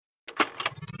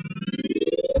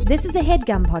This is a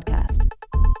HeadGum podcast.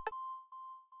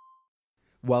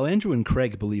 While Andrew and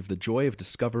Craig believe the joy of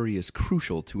discovery is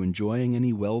crucial to enjoying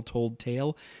any well-told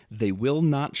tale, they will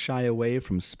not shy away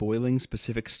from spoiling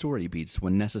specific story beats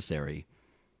when necessary.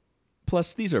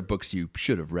 Plus, these are books you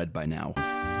should have read by now.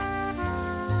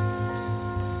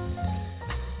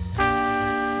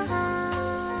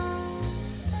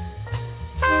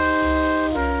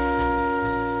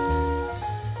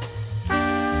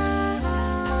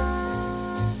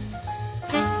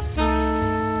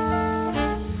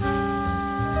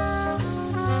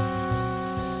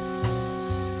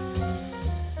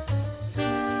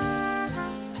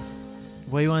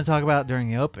 What do you want to talk about during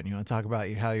the open? You want to talk about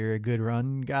how you're a good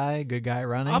guy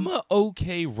running? I'm an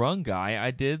okay run guy.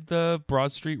 I did the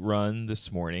Broad Street run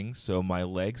this morning, so my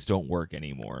legs don't work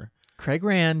anymore. Craig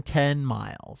ran 10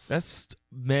 miles. That's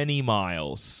many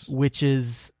miles. Which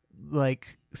is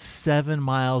like 7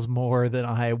 miles more than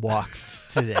I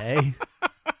walked today.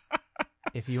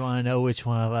 If you want to know which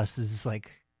one of us is like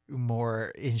more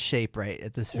in shape right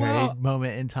at this very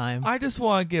moment in time. I just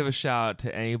want to give a shout out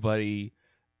to anybody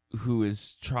who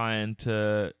is trying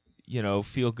to,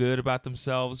 feel good about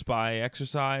themselves by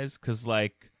exercise, because,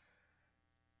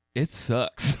 it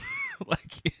sucks.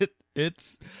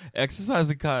 It's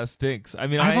exercising kind of stinks. I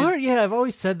mean, I've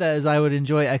always said that as I would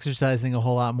enjoy exercising a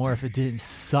whole lot more if it didn't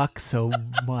suck so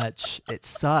much. It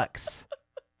sucks.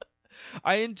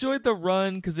 I enjoyed the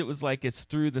run because it was it's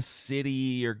through the city.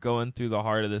 You're going through the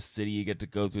heart of the city. You get to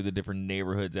go through the different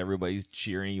neighborhoods. Everybody's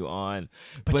cheering you on.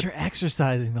 But you're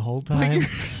exercising the whole time.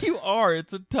 You are.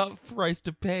 It's a tough price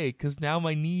to pay because now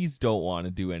my knees don't want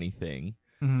to do anything.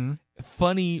 Mm-hmm.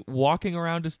 Funny, walking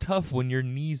around is tough when your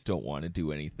knees don't want to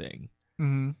do anything.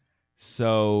 Mm-hmm.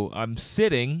 So I'm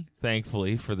sitting,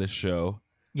 thankfully, for this show.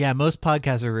 Yeah, most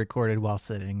podcasts are recorded while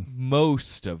sitting.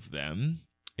 Most of them.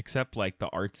 Except the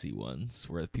artsy ones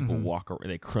where people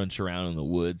they crunch around in the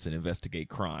woods and investigate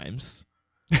crimes.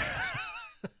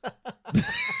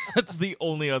 That's the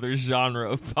only other genre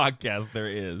of podcast there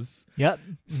is. Yep.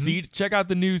 Check out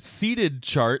the new seated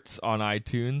charts on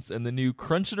iTunes and the new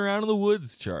crunching around in the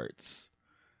woods charts.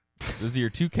 Those are your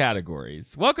two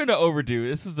categories. Welcome to Overdue.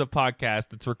 This is a podcast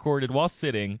that's recorded while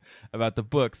sitting about the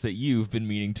books that you've been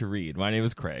meaning to read. My name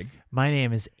is Craig. My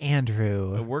name is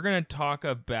Andrew. We're going to talk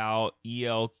about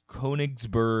E.L.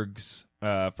 Konigsburg's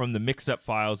From the Mixed Up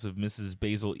Files of Mrs.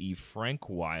 Basil E.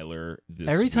 Frankweiler this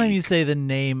Every time week. you say the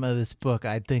name of this book,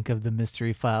 I think of the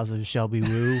Mystery Files of Shelby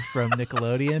Woo from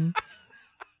Nickelodeon.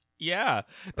 Yeah,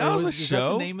 that was a show. Is that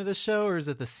the name of the show, or is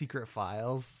it The Secret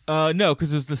Files? No,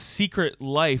 because it was The Secret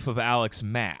Life of Alex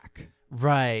Mack.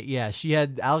 Right, yeah.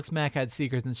 Alex Mack had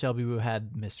secrets and Shelby Woo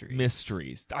had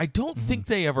mysteries. I don't think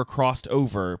they ever crossed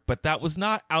over, but that was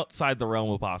not outside the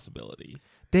realm of possibility.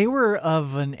 They were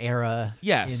of an era in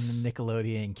yes. the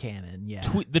Nickelodeon canon,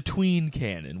 yeah. The tween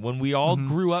canon, when we all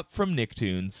grew up from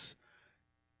Nicktoons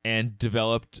and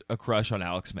developed a crush on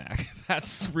Alex Mack.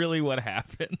 That's really what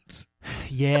happened.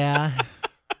 Yeah.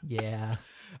 Yeah.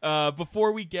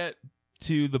 Before we get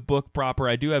to the book proper,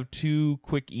 I do have two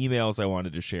quick emails I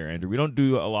wanted to share, Andrew. We don't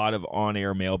do a lot of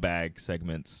on-air mailbag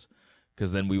segments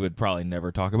because then we would probably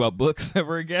never talk about books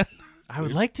ever again. I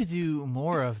would like to do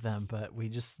more of them, but we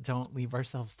just don't leave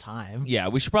ourselves time. Yeah,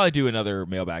 we should probably do another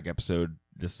mailbag episode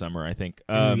this summer, I think.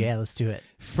 Yeah, let's do it.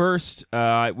 First, we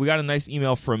got a nice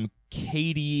email from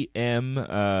Katie M,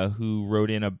 who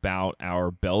wrote in about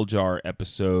our bell jar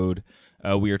episode.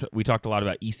 We talked a lot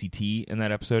about ECT in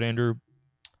that episode, Andrew.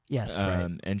 Yes, right.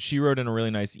 And she wrote in a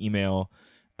really nice email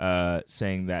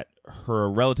saying that her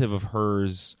relative of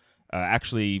hers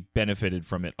actually benefited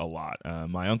from it a lot.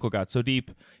 My uncle got so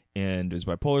deep and was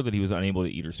bipolar that he was unable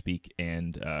to eat or speak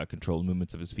and control the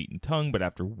movements of his feet and tongue. But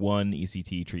after one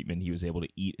ECT treatment, he was able to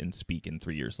eat and speak. And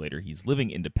 3 years later, he's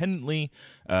living independently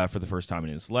for the first time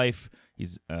in his life.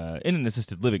 He's in an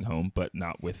assisted living home, but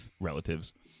not with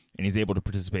relatives. And he's able to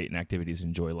participate in activities and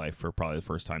enjoy life for probably the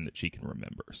first time that she can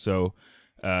remember. So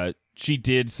she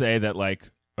did say that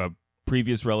a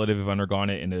previous relative have undergone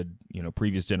it in a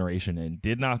previous generation and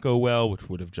did not go well, which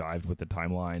would have jived with the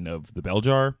timeline of the bell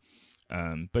jar.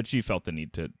 But she felt the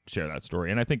need to share that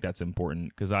story, and I think that's important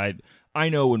because I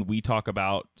know when we talk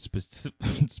about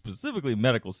specifically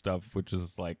medical stuff, which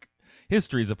is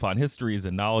histories upon histories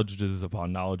and knowledges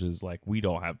upon knowledges, we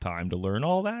don't have time to learn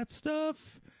all that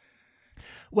stuff.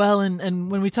 Well, and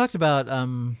when we talked about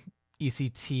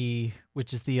ECT,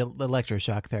 which is the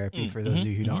electroshock therapy, for those of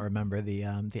you who don't remember the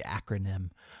acronym,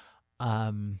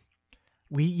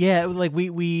 we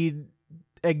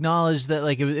acknowledge that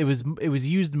like it was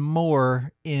used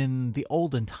more in the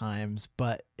olden times,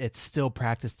 but it's still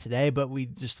practiced today. But we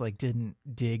just like didn't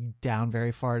dig down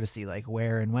very far to see like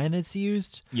where and when it's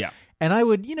used. Yeah. And I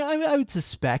would, I would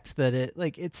suspect that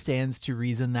it stands to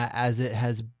reason that as it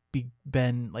has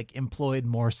been like employed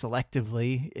more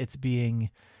selectively, it's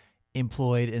being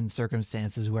employed in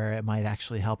circumstances where it might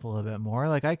actually help a little bit more.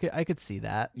 Like I could see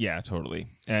that. Yeah, totally.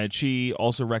 And she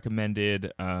also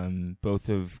recommended both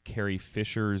of Carrie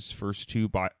Fisher's first two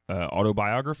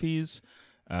autobiographies,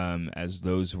 as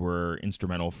those were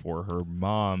instrumental for her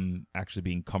mom actually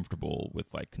being comfortable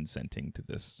with like consenting to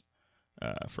this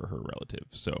for her relative.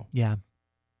 So yeah,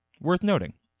 worth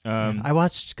noting. I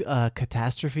watched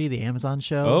Catastrophe, the Amazon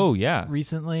show. Oh yeah,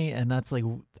 recently, and that's like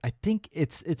I think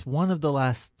it's one of the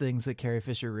last things that Carrie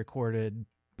Fisher recorded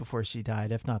before she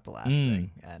died, if not the last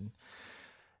thing. And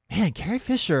man, Carrie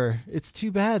Fisher, it's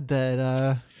too bad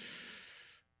that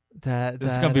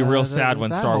this is gonna be real sad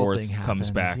when Star whole Wars thing comes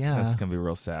happened. back. Yeah. This is gonna be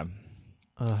real sad.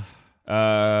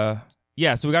 Ugh.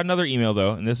 Yeah. So we got another email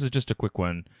though, and this is just a quick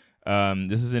one.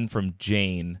 This is in from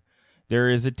Jane. There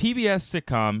is a TBS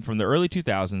sitcom from the early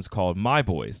 2000s called My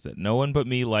Boys that no one but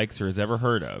me likes or has ever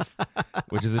heard of,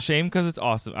 which is a shame because it's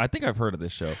awesome. I think I've heard of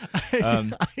this show.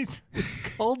 It's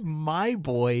called My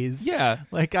Boys. Yeah.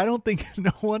 Like, I don't think,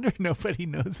 no wonder nobody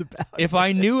knows about it. If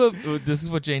I knew of, this is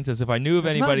what Jane says, if I knew of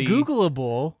It's anybody. not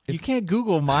Googleable. You can't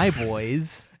Google My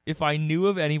Boys. If I knew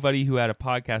of anybody who had a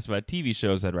podcast about TV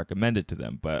shows, I'd recommend it to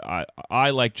them. But I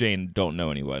like Jane, don't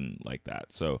know anyone like that.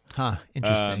 So,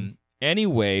 Interesting.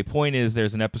 Anyway, point is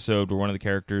there's an episode where one of the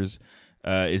characters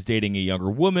is dating a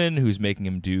younger woman who's making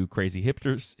him do crazy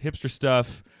hipster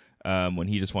stuff when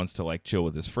he just wants to like chill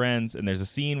with his friends. And there's a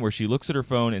scene where she looks at her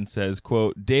phone and says,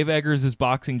 quote, "Dave Eggers is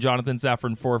boxing Jonathan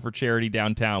Safran for charity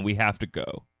downtown. We have to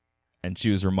go." And she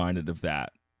was reminded of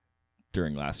that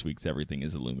during last week's Everything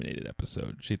is Illuminated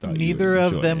episode. She thought neither you would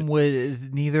of enjoy them it.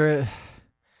 would. Neither.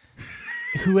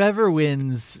 Whoever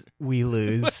wins, we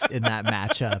lose in that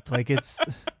matchup. Like it's.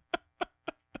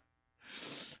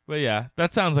 But yeah,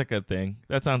 that sounds like a thing.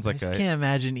 That sounds I like just a. can't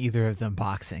imagine either of them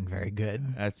boxing very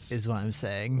good. That's Is what I'm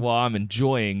saying. well, I'm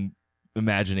enjoying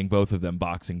imagining both of them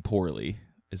boxing poorly.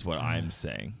 Is what I'm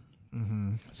saying.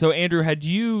 Mm-hmm. So Andrew,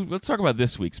 let's talk about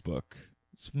this week's book.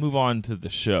 Let's move on to the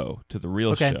show, to the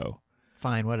real Okay. show.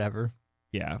 Fine, whatever.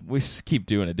 Yeah, we keep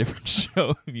doing a different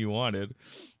show if you wanted.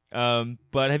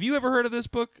 But have you ever heard of this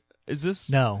book? Is this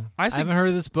No, I think- haven't heard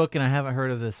of this book, and I haven't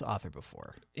heard of this author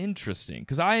before. interesting?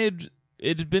 Because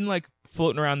it had been like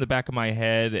floating around the back of my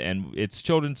head, and it's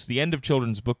the end of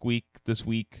Children's Book Week this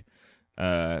week.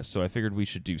 So I figured we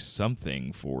should do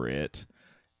something for it.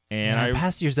 And in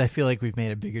past years, I feel like we've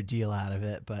made a bigger deal out of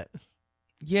it, but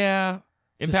in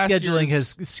just past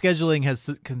years, scheduling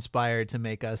has conspired to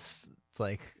make us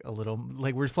like a little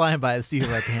like we're flying by the seat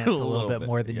of our pants a little bit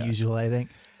more than usual, I think.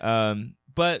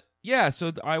 But yeah,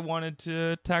 so I wanted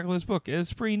to tackle this book.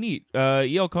 It's pretty neat.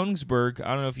 E.L. Konigsburg,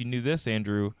 I don't know if you knew this,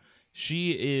 Andrew.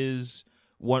 She is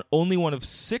only one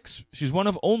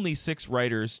of only 6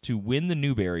 writers to win the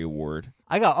Newbery Award.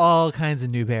 I got all kinds of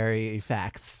Newbery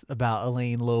facts about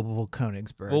Elaine Lobel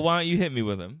Konigsburg. Well, why don't you hit me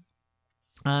with them?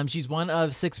 She's one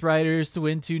of 6 writers to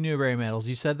win 2 Newbery medals.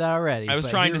 You said that already. I was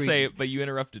but trying to here say it, but you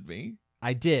interrupted me.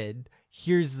 I did.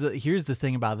 Here's the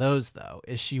thing about those though,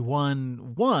 is she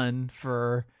won one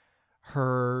for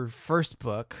her first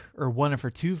book, or one of her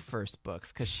 2 first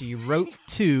books, because she wrote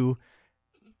 2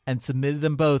 and submitted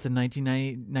them both in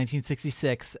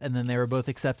 1966, and then they were both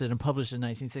accepted and published in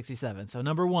 1967. So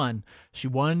number 1, she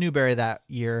won a Newbery that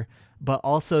year, but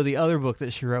also the other book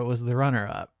that she wrote was the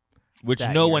runner-up, Which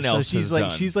that no year. one else so she's has like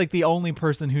done. she's like the only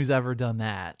person who's ever done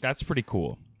that. That's pretty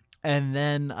cool. And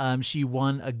then she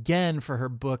won again for her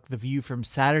book The View from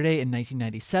Saturday in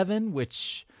 1997,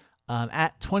 which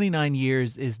at 29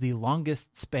 years is the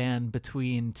longest span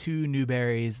between 2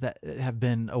 Newberys that have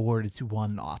been awarded to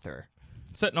one author.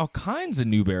 Setting all kinds of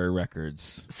Newbery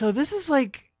records. So this is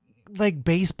like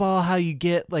baseball, how you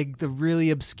get like the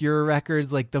really obscure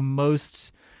records, like the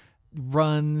most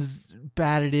runs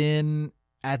batted in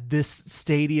at this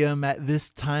stadium at this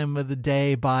time of the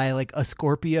day by like a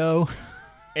Scorpio.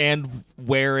 And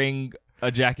wearing a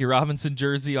Jackie Robinson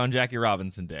jersey on Jackie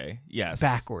Robinson Day. Yes.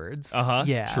 Backwards. Uh-huh.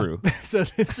 Yeah. True. So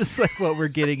this is like what we're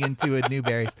getting into with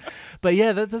Newberries. But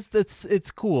yeah, that's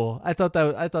it's cool. I thought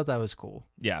that was cool.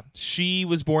 Yeah. She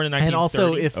was born in And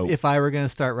 1930. also if I were going to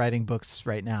start writing books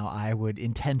right now, I would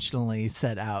intentionally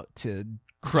set out to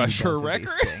Crush do her both of these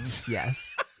records? things.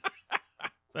 Yes.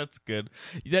 That's good.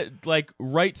 Like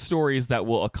write stories that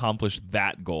will accomplish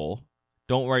that goal.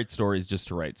 Don't write stories just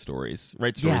to write stories.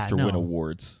 Write stories Yeah, to no. win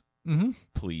awards, Mm-hmm.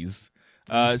 please.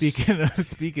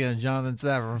 Speaking of Jonathan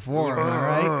Safran Foer, am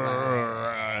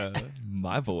I right?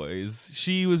 My boys.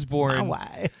 She was born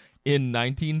in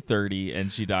 1930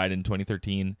 and she died in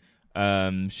 2013.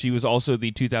 She was also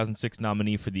the 2006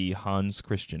 nominee for the Hans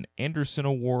Christian Andersen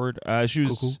Award. She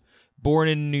was born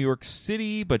in New York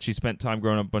City, but she spent time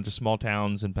growing up in a bunch of small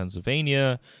towns in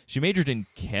Pennsylvania. She majored in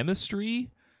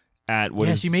chemistry at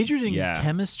she majored in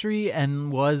chemistry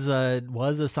and was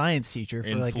a science teacher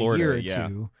for like Florida, a year or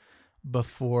two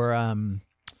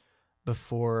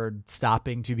before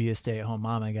stopping to be a stay-at-home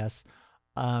mom, I guess.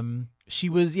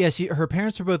 Her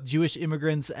parents were both Jewish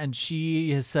immigrants, and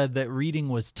she has said that reading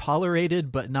was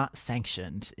tolerated but not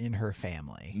sanctioned in her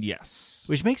family. Yes.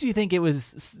 Which makes you think it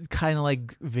was kind of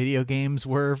like video games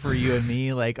were for you and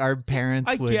me. Like our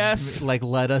parents would like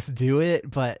let us do it,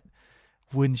 but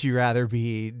wouldn't you rather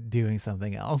be doing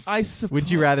something else? Would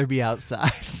you rather be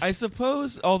outside? I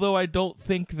suppose, although I don't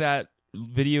think that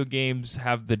video games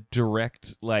have the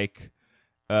direct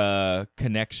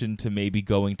connection to maybe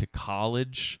going to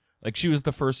college. Like she was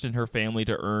the first in her family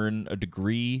to earn a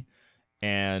degree,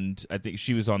 and I think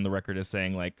she was on the record as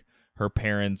saying like her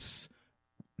parents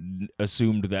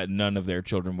assumed that none of their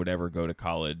children would ever go to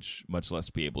college, much less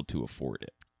be able to afford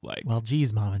it. Like, well,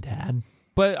 geez, mom and dad.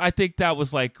 But I think that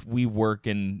was like we work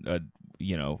in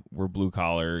we're blue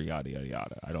collar, yada yada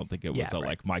yada. I don't think it was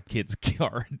like my kids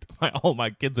aren't. All my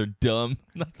kids are dumb.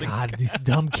 God, these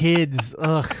dumb kids.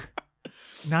 Ugh.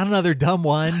 Not another dumb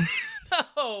one.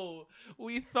 No,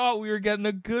 we thought we were getting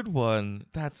a good one.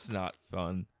 That's not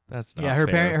fun. That's not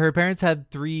her parents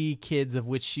had 3 kids, of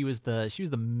which she was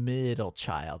the middle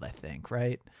child, I think,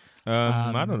 right?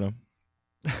 I don't know.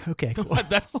 Okay, cool.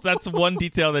 That's one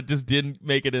detail that just didn't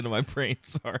make it into my brain.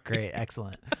 Sorry. Great,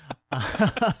 excellent.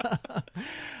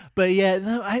 But yeah,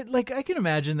 no, I can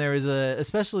imagine there is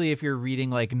especially if you're reading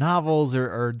like novels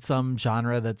or some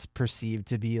genre that's perceived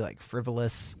to be like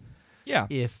frivolous. Yeah.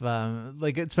 If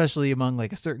especially among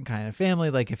like a certain kind of family,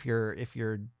 like if you're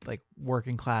like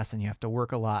working class and you have to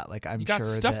work a lot, like I'm sure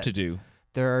stuff to do.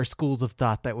 There are schools of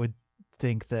thought that would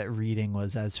think that reading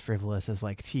was as frivolous as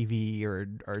like TV or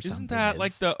something. Isn't that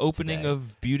like the opening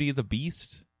of Beauty and the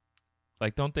Beast?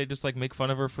 Like, don't they just like make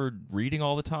fun of her for reading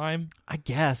all the time? I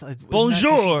guess.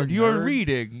 Bonjour, you're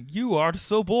reading. You are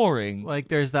so boring. Like,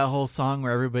 there's that whole song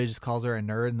where everybody just calls her a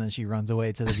nerd, and then she runs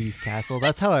away to the Beast Castle.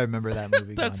 That's how I remember that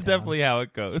movie. That's definitely how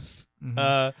it goes.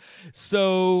 Mm-hmm.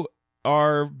 So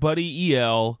our buddy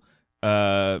EL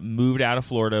moved out of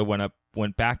Florida,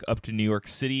 went back up to New York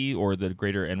City or the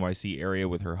greater NYC area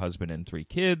with her husband and 3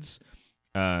 kids.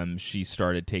 She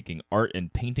started taking art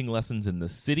and painting lessons in the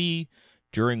city,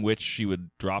 during which she would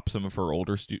drop some of her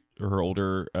older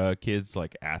kids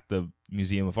like at the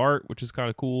Museum of Art, which is kind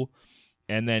of cool.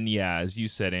 And then, as you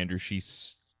said, Andrew,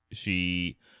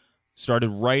 she started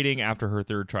writing after her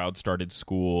 3rd child started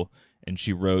school, and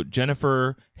she wrote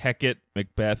Jennifer, Hecate,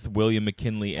 Macbeth, William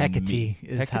McKinley, and Hecate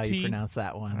is how you pronounce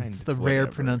that one. It's the rare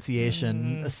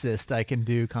pronunciation assist I can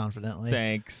do confidently.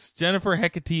 Thanks. Jennifer,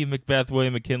 Hecate, Macbeth,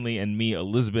 William McKinley, and me,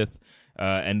 Elizabeth.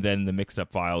 And then the mixed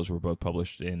up files were both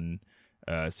published in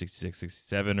 66,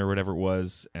 67 or whatever it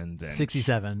was, and then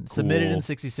 67 submitted in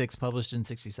 66, published in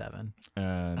 67.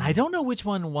 I don't know which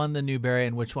one won the Newbery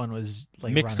and which one was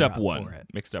like mixed up one. For it.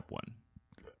 Mixed up one.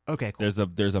 Okay, cool.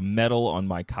 There's a medal on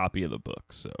my copy of the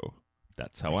book, so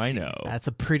that's how I know. That's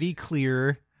a pretty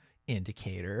clear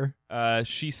indicator.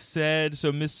 She said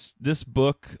so. This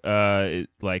book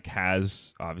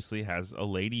has a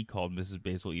lady called Mrs.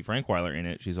 Basil E. Frankweiler in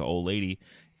it. She's an old lady.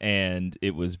 And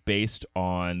it was based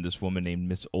on this woman named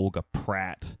Miss Olga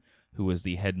Pratt, who was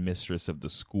the headmistress of the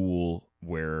school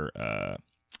where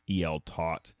EL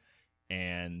taught.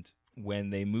 And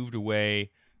when they moved away,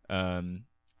 and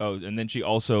then she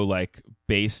also like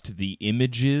based the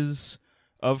images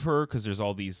of her, because there's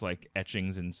all these like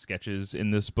etchings and sketches in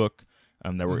this book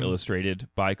that were illustrated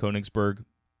by Konigsburg,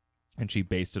 and she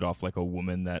based it off like a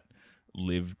woman that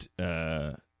lived,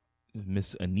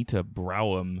 Miss Anita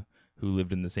Browham, who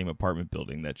lived in the same apartment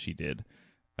building that she did.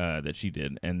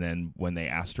 And then when they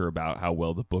asked her about how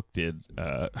well the book did,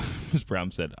 Ms. Brown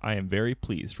said, "I am very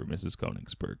pleased for Mrs.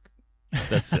 Konigsburg."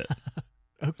 That's it.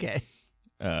 Okay.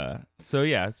 So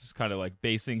yeah, it's just kind of like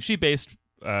she based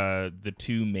the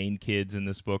 2 main kids in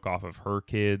this book off of her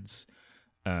kids.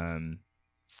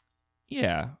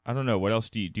 Yeah, I don't know. What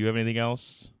else do you have anything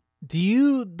else? Do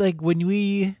you like when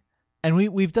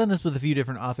we've done this with a few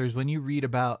different authors, when you read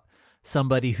about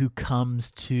somebody who comes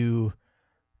to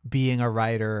being a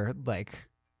writer, like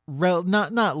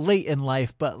not late in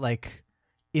life, but like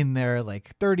in their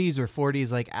like 30s or 40s,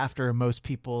 like after most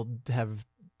people have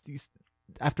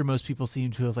after most people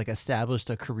seem to have like established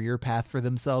a career path for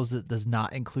themselves that does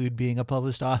not include being a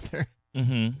published author.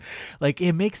 Mm-hmm. Like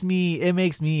it makes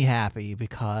me happy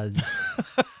because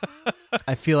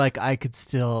I feel like I could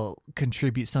still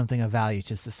contribute something of value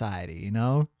to society, you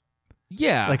know?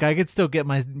 Yeah. Like I could still get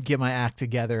my act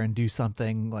together and do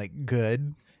something like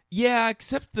good. Yeah,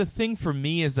 except the thing for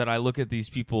me is that I look at these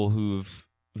people who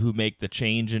make the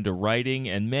change into writing,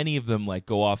 and many of them like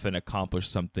go off and accomplish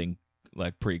something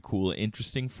like pretty cool and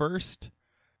interesting first,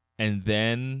 and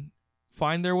then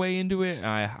find their way into it.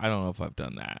 I don't know if I've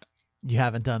done that. You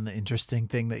haven't done the interesting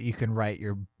thing that you can write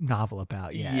your novel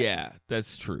about yet. Yeah,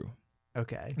 that's true.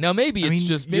 Okay. Now maybe I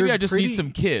just need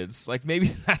some kids. Like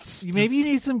maybe maybe you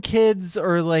need some kids,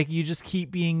 or like you just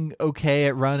keep being okay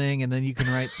at running, and then you can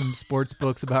write some sports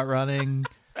books about running.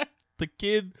 The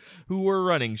kid who wore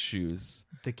running shoes.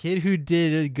 The kid who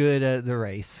did good at the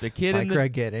race. The kid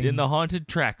in the haunted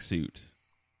tracksuit.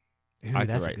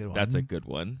 That's a good one. That's a good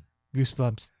one.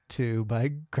 Goosebumps 2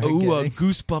 by Craig Gidding.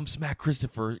 Goosebumps Matt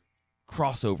Christopher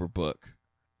crossover book.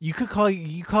 You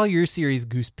call your series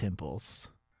Goose Pimples.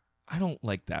 I don't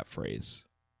like that phrase.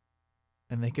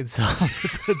 And they could sell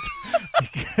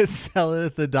it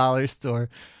at the dollar store,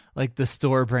 like the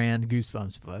store brand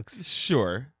Goosebumps books.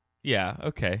 Sure. Yeah.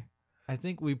 Okay. I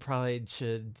think we probably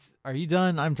should. Are you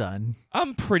done? I'm done.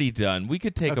 I'm pretty done. We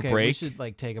could take a break. We should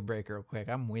like take a break real quick.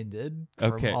 I'm winded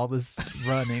from all this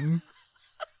running.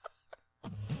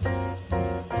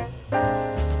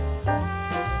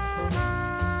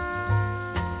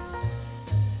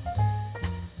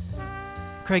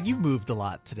 Craig, you've moved a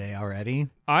lot today already.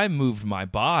 I moved my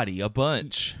body a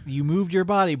bunch. You moved your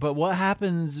body, but what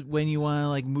happens when you want to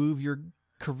like move your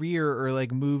career or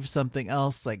like move something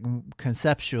else like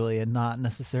conceptually and not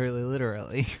necessarily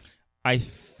literally? I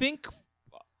think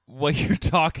what you're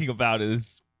talking about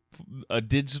is a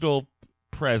digital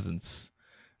presence,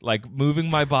 like moving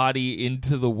my body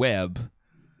into the web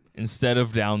instead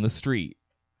of down the street.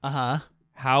 Uh-huh.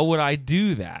 How would I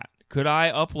do that? Could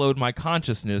I upload my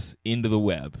consciousness into the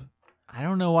web? I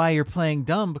don't know why you're playing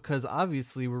dumb, because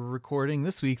obviously we're recording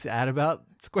this week's ad about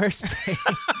Squarespace.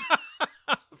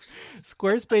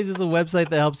 Squarespace is a website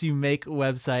that helps you make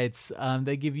websites.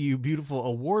 They give you beautiful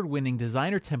award-winning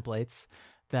designer templates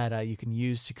that you can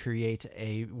use to create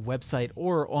a website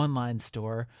or online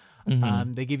store.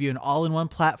 Mm-hmm. They give you an all-in-one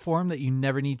platform that you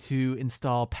never need to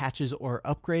install patches or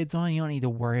upgrades on. You don't need to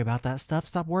worry about that stuff.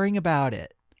 Stop worrying about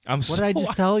it. What did I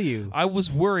just tell you? I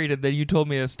was worried, and then you told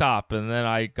me to stop, and then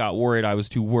I got worried. I was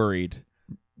too worried.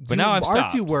 But now I've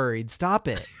stopped. You are too worried. Stop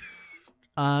it.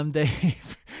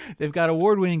 They've got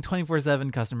award-winning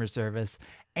 24/7 customer service,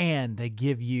 and they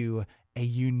give you a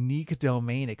unique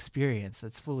domain experience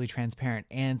that's fully transparent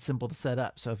and simple to set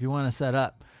up. So if you want to set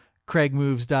up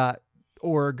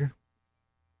craigmoves.org,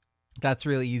 that's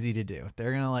really easy to do.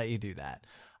 They're going to let you do that.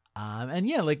 And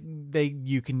yeah, like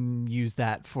you can use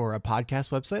that for a podcast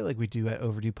website like we do at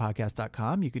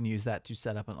overduepodcast.com. You can use that to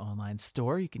set up an online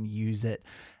store. You can use it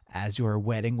as your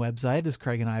wedding website, as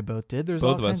Craig and I both did. There's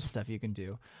all kinds of stuff you can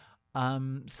do.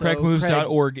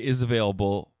 Craigmoves.org is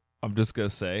available. I'm just going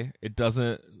to say it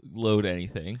doesn't load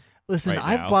anything. Listen, right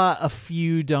I've now. bought a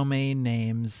few domain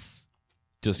names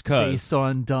just because based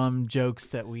on dumb jokes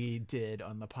that we did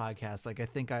on the podcast. Like I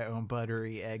think I own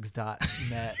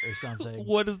butteryeggs.net or something.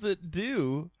 What does it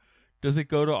do? Does it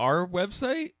go to our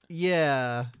website?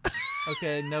 Yeah.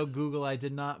 Okay, no, Google, I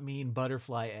did not mean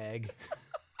butterfly egg.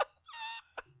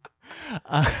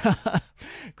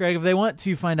 Greg, if they want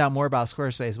to find out more about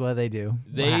Squarespace, what do they do?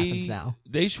 What happens now?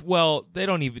 They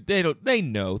don't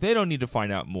need to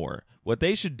find out more. What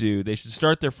they should do, they should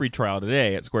start their free trial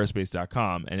today at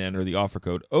squarespace.com and enter the offer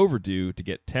code OVERDUE to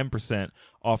get 10%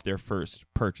 off their first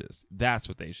purchase. That's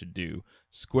what they should do.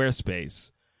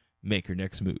 Squarespace, make your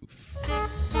next move.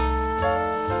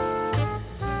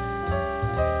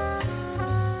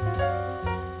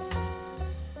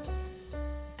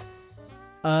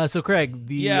 So Craig,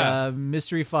 the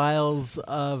mystery files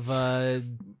of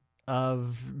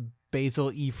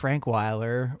Basil E.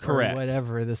 Frankweiler, correct, or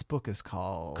whatever this book is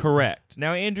called. Correct.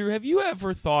 Now, Andrew, have you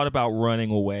ever thought about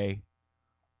running away?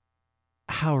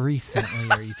 How recently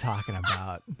are you talking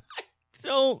about? I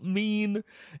don't mean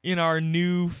in our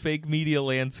new fake media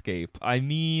landscape. I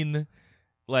mean,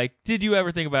 like, did you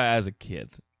ever think about it as a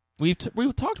kid? We've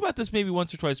talked about this maybe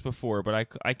once or twice before, but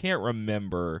I can't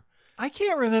remember. I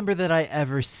can't remember that I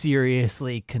ever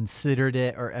seriously considered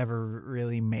it or ever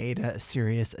really made a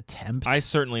serious attempt. I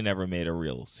certainly never made a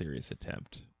real serious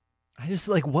attempt. I just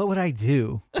what would I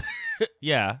do?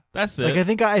 Yeah, that's it.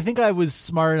 Like I think I was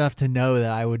smart enough to know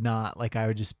that I would not, I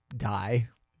would just die.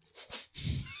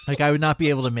 Like I would not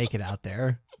be able to make it out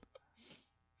there.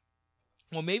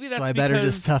 Well, maybe that's so I because, better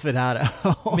just tough it out at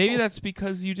home. maybe that's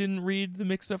because you didn't read the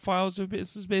mixed up files of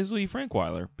Mrs. Basil E.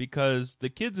 Frankweiler, because the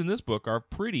kids in this book are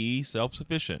pretty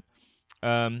self-sufficient.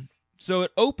 So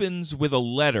it opens with a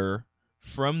letter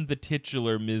from the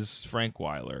titular Ms.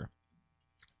 Frankweiler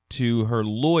to her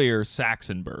lawyer,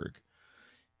 Saxonberg.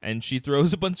 And she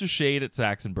throws a bunch of shade at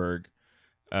Saxonberg,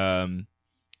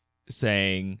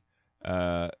 saying,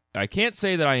 I can't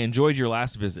say that I enjoyed your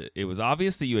last visit. It was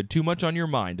obvious that you had too much on your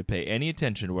mind to pay any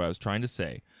attention to what I was trying to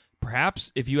say.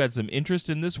 Perhaps if you had some interest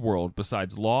in this world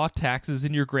besides law, taxes,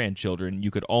 and your grandchildren, you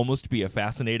could almost be a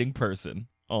fascinating person.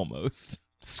 Almost.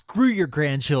 Screw your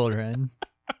grandchildren.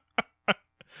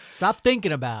 Stop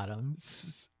thinking about them.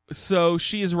 So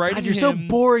she is writing God, you're so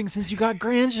boring since you got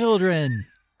grandchildren.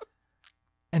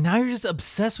 And now you're just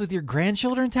obsessed with your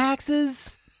grandchildren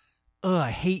taxes? Ugh,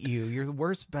 I hate you. You're the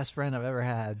worst best friend I've ever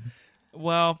had.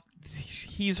 Well,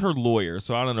 he's her lawyer,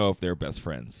 so I don't know if they're best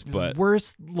friends. You're But the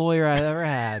worst lawyer I've ever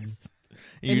had.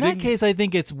 In that case, I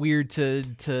think it's weird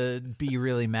to be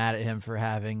really mad at him for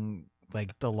having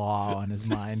like the law on his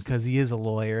mind, because he is a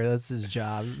lawyer. That's his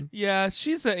job. Yeah,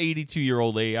 she's an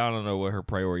 82-year-old lady. I don't know what her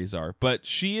priorities are, but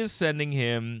she is sending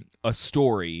him a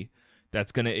story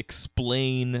that's going to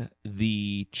explain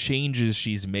the changes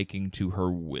she's making to her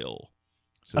will.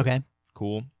 So, Okay.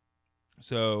 Cool.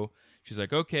 So she's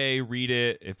like, okay, read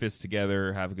it. It fits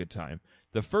together. Have a good time.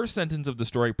 The first sentence of the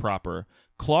story proper,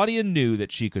 Claudia knew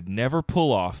that she could never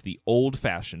pull off the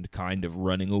old-fashioned kind of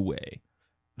running away.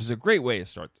 Which is a great way to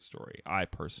start the story, I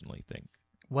personally think.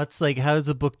 How does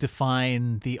the book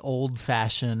define the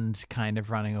old-fashioned kind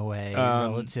of running away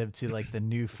relative to like the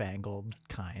newfangled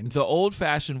kind? The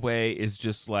old-fashioned way is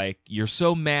just like, you're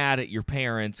so mad at your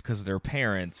parents because they're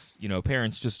parents. You know,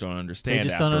 parents just don't understand. They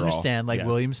just don't understand, like Yes.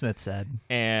 William Smith said.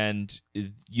 And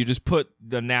you just put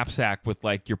the knapsack with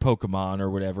like your Pokemon or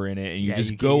whatever in it, and you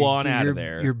just go on out of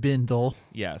there. Your bindle.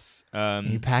 Yes. And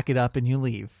you pack it up and you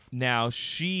leave. Now,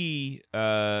 she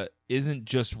isn't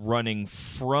just running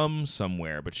from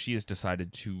somewhere, but she has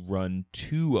decided to run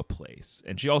to a place.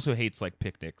 And she also hates like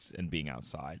picnics and being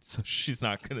outside, so she's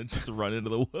not going to just run into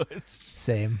the woods.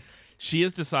 Same. She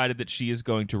has decided that she is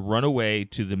going to run away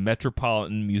to the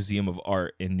Metropolitan Museum of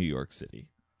Art in New York City.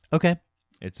 Okay.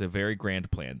 It's a very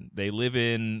grand plan. They live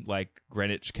in like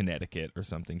Greenwich, Connecticut or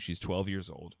something. She's 12 years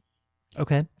old.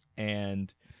 Okay.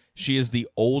 And she is the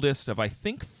oldest of, I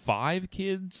think, 5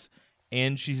 kids,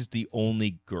 and she's the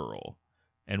only girl,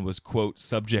 and was, quote,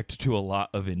 subject to a lot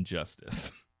of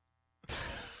injustice.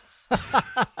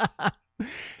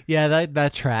 Yeah,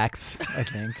 that tracks, I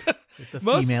think. With the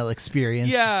female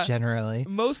experience, just generally.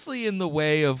 Mostly in the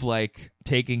way of, like,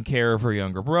 taking care of her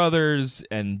younger brothers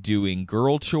and doing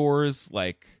girl chores.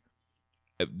 Like,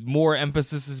 more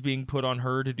emphasis is being put on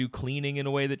her to do cleaning in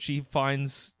a way that she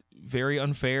finds very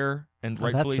unfair, and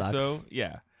rightfully so.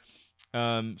 Yeah.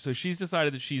 So she's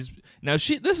decided that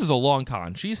this is a long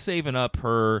con. She's saving up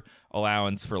her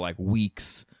allowance for like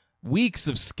weeks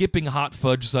of skipping hot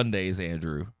fudge sundaes,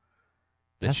 Andrew,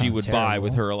 that she would buy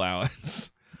with her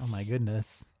allowance. Oh my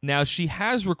goodness. Now she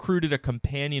has recruited a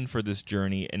companion for this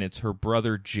journey, and it's her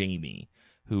brother Jamie,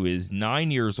 who is 9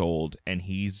 years old, and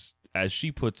he's, as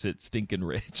she puts it, stinking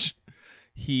rich.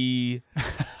 He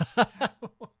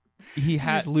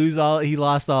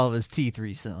lost all of his teeth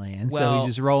recently, and so he's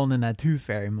just rolling in that tooth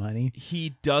fairy money.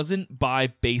 He doesn't buy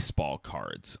baseball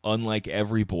cards, unlike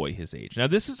every boy his age. Now,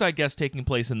 this is, I guess, taking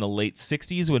place in the late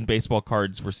 60s when baseball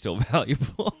cards were still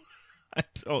valuable. I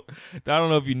don't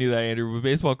know if you knew that, Andrew, but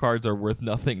baseball cards are worth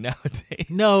nothing nowadays.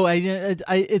 No,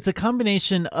 it's a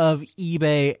combination of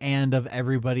eBay and of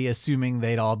everybody assuming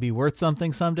they'd all be worth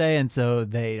something someday, and so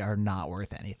they are not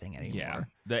worth anything anymore. Yeah,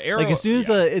 the arrow. Like as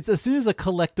soon as a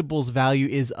collectible's value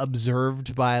is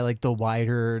observed by like the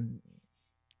wider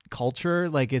culture,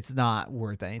 like it's not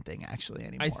worth anything actually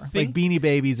anymore. Like Beanie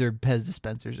Babies or Pez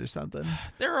dispensers or something.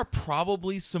 There are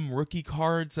probably some rookie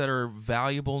cards that are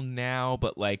valuable now,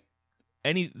 but like.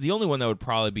 The only one that would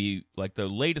probably be like the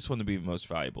latest one to be most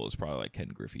valuable is probably like Ken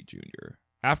Griffey Jr.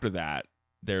 After that,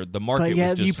 the market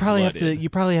was just flooded. You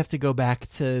probably have to go back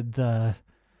to the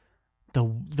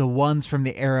ones from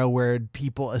the era where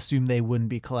people assume they wouldn't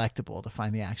be collectible to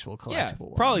find the actual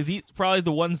collectible ones. Probably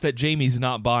the ones that Jamie's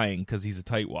not buying because he's a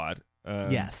tightwad.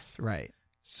 Yes, right.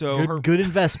 So good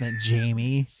investment,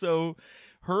 Jamie. So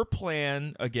her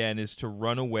plan again is to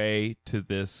run away to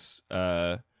this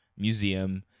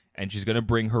museum. And she's going to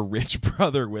bring her rich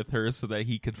brother with her so that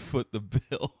he could foot the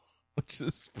bill, which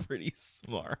is pretty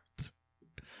smart.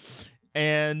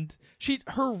 And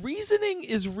her reasoning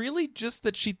is really just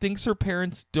that she thinks her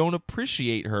parents don't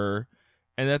appreciate her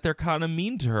and that they're kind of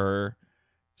mean to her.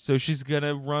 So she's going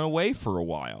to run away for a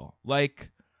while.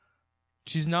 Like,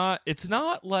 it's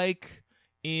not like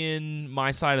in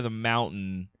My Side of the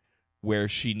Mountain where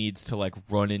she needs to like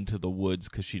run into the woods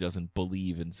because she doesn't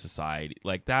believe in society.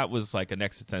 Like, that was like an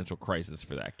existential crisis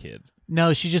for that kid.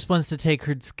 No, she just wants to take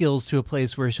her skills to a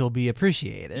place where she'll be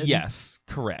appreciated. Yes,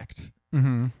 correct.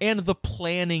 Mm-hmm. And the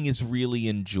planning is really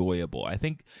enjoyable. I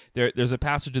think there's a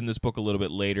passage in this book a little bit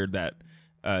later that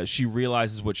she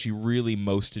realizes what she really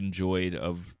most enjoyed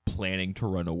of planning to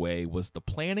run away was the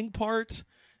planning part.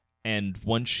 And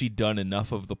once she'd done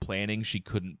enough of the planning, she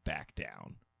couldn't back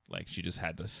down. Like, she just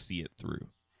had to see it through.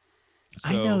 So,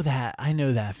 I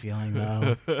know that feeling,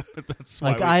 though. That's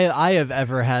why I have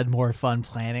ever had more fun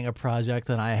planning a project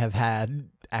than I have had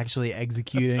actually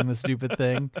executing the stupid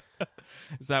thing.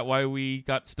 Is that why we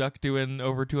got stuck doing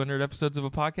over 200 episodes of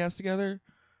a podcast together?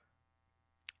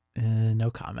 No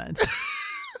comment.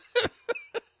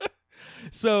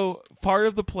 So part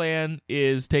of the plan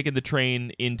is taking the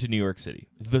train into New York City.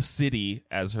 The city,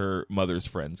 as her mother's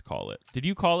friends call it. Did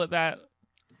you call it that?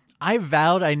 I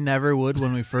vowed I never would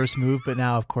when we first moved, but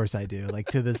now, of course, I do. Like,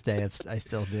 to this day, I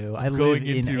still do. I live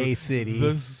in a city.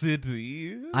 The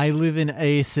city. I live in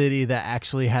a city that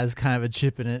actually has kind of a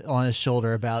chip in it on his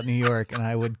shoulder about New York, and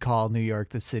I would call New York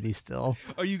the city still.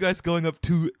 Are you guys going up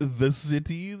to the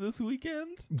city this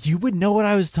weekend? You would know what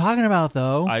I was talking about,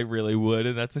 though. I really would,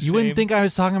 and that's a shame. You wouldn't think I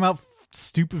was talking about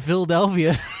stupid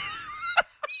Philadelphia.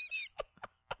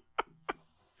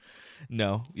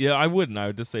 No. Yeah, I wouldn't. I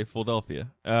would just say Philadelphia.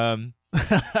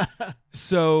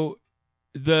 So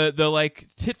the like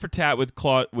tit for tat with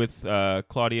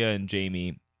Claudia and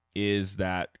Jamie is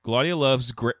that Claudia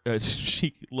loves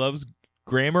she loves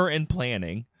grammar and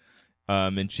planning,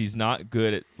 and she's not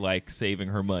good at like saving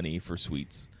her money for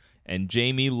sweets. And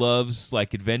Jamie loves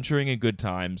like adventuring and good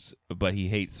times, but he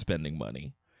hates spending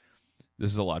money.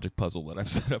 This is a logic puzzle that I've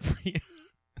set up for you.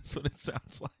 That's what it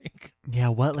sounds like. Yeah,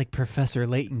 what like Professor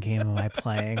Layton game am I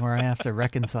playing where I have to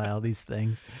reconcile these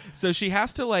things? So she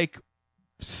has to like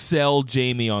sell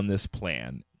Jamie on this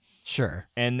plan. Sure.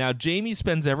 And now Jamie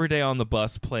spends every day on the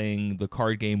bus playing the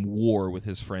card game War with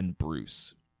his friend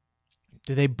Bruce.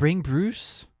 Do they bring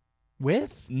Bruce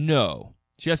with? No.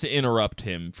 She has to interrupt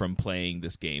him from playing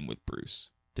this game with Bruce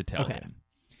to tell him.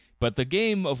 But the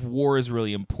game of War is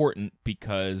really important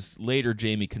because later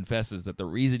Jamie confesses that the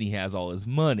reason he has all his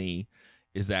money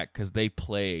is that because they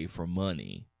play for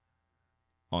money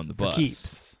on the bus.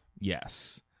 Keeps.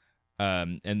 Yes.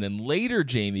 And then later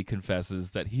Jamie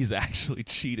confesses that he's actually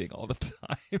cheating all the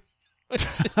time, which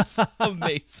is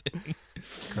amazing.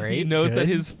 Great. He knows that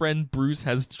his friend Bruce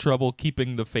has trouble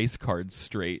keeping the face cards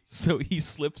straight, so he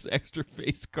slips extra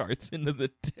face cards into the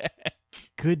deck.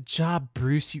 Good job,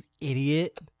 Bruce, you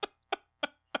idiot.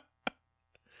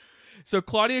 So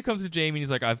Claudia comes to Jamie and he's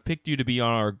like, I've picked you to be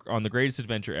on the greatest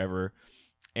adventure ever.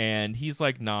 And he's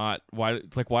like, why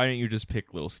don't you just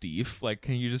pick little Steve? Like,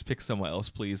 can you just pick someone else,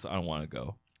 please? I don't want to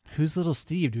go. Who's little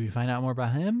Steve? Do we find out more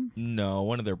about him? No,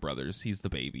 one of their brothers. He's the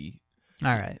baby.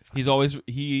 All right. Fine.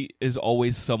 He is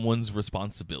always someone's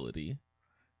responsibility.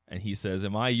 And he says,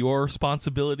 am I your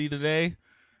responsibility today?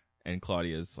 And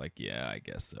Claudia's like, yeah, I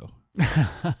guess so.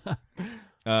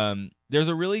 There's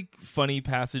a really funny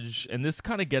passage, and this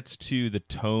kind of gets to the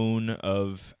tone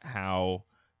of how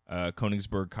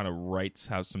Konigsburg kind of writes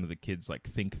how some of the kids like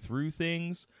think through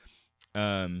things,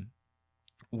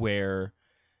 where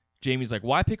Jamie's like,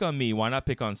 why pick on me? Why not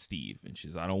pick on Steve? And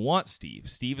she's, I don't want Steve.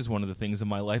 Steve is one of the things in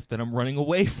my life that I'm running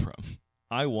away from.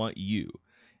 I want you.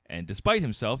 And despite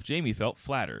himself, Jamie felt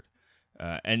flattered.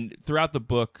 And throughout the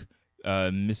book,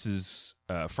 Mrs.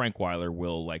 Frankweiler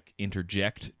will like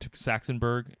interject to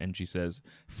Saxonburg, and she says,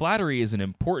 "Flattery is as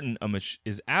important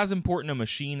a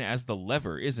machine as the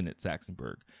lever, isn't it,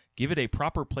 Saxonburg? Give it a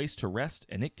proper place to rest,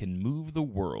 and it can move the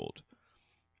world."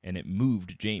 And it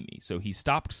moved Jamie, so he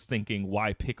stops thinking,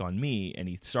 "Why pick on me?" and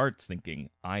he starts thinking,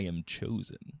 "I am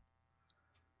chosen."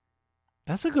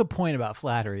 That's a good point about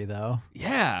flattery, though.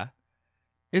 Yeah,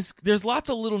 there's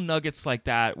lots of little nuggets like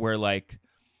that where like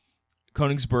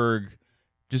Konigsburg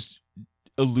just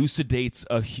elucidates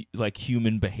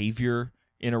human behavior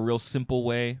in a real simple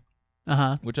way,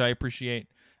 which I appreciate.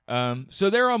 So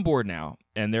they're on board now,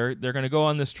 and they're going to go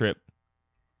on this trip.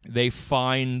 They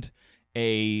find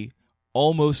a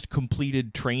almost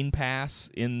completed train pass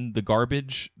in the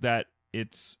garbage that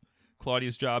it's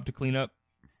Claudia's job to clean up.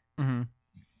 Mm-hmm.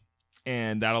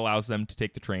 And that allows them to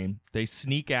take the train. They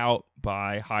sneak out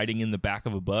by hiding in the back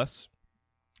of a bus.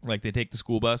 Like, they take the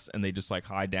school bus and they just like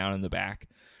hide down in the back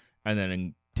and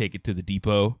then take it to the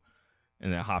depot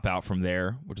and then hop out from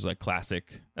there, which is like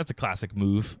classic. That's a classic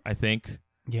move, I think.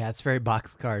 Yeah, it's very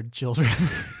boxcar children.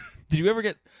 Did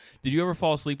you ever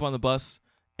fall asleep on the bus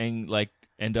and like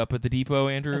end up at the depot,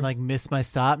 Andrew? And like miss my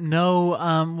stop? No.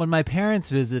 When my parents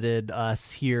visited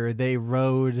us here, they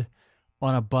rode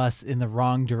on a bus in the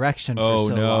wrong direction for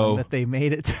long that they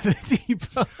made it to the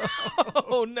depot.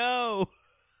 Oh no.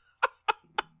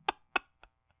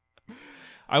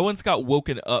 I once got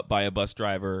woken up by a bus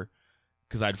driver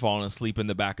because I'd fallen asleep in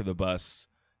the back of the bus.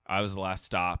 I was the last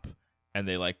stop, and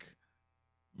they like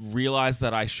realized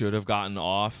that I should have gotten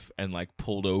off and like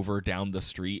pulled over down the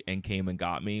street and came and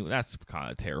got me. That's kind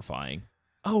of terrifying.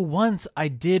 Oh, once I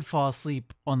did fall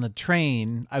asleep on the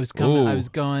train. I was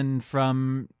going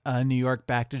from New York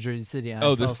back to Jersey City.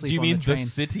 And Do you mean the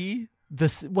city?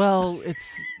 Well,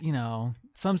 it's,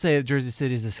 some say that Jersey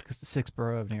City is a sixth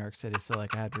borough of New York City, so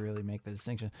like I have to really make the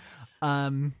distinction.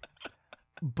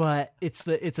 But it's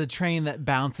a train that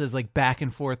bounces like back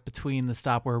and forth between the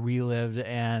stop where we lived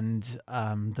and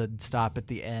the stop at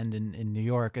the end in New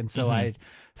York. And so I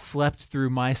slept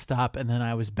through my stop, and then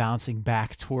I was bouncing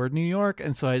back toward New York,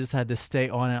 and so I just had to stay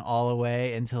on it all the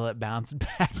way until it bounced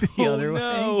back the other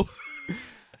way.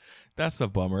 That's a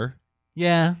bummer.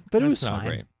 Yeah, but it was not fine.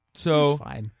 Great. So it was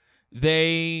fine.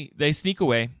 They sneak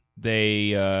away.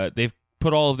 They've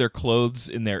put all of their clothes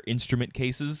in their instrument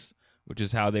cases, which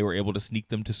is how they were able to sneak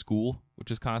them to school, which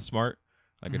is kind of smart,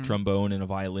 like a trombone and a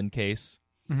violin case.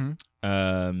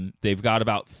 They've got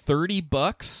about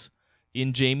 $30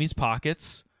 in Jamie's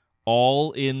pockets,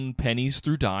 all in pennies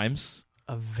through dimes.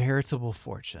 A veritable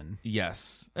fortune.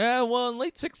 Yes. Well, in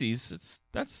late 60s,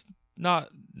 that's not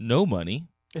no money.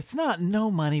 It's not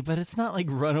no money, but it's not like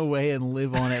run away and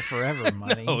live on it forever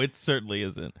money. No, it certainly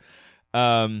isn't.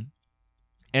 And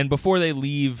before they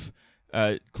leave,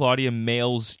 Claudia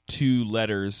mails 2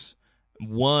 letters.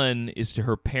 One is to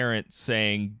her parents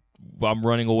saying, I'm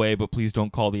running away, but please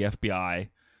don't call the FBI.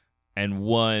 And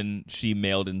one she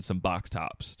mailed in some box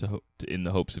tops in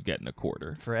the hopes of getting a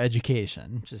quarter. For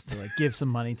education, just to like give some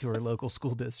money to her local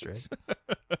school district.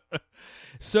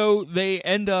 So they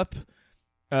end up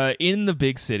in the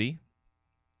big city,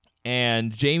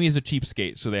 and Jamie is a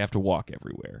cheapskate, so they have to walk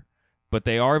everywhere. But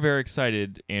they are very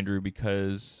excited, Andrew,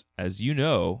 because, as you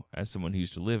know, as someone who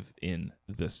used to live in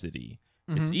the city,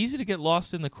 it's easy to get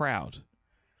lost in the crowd.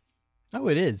 Oh,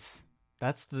 it is.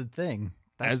 That's the thing.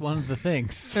 That's one of the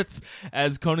things.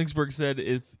 As Konigsburg said,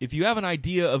 if you have an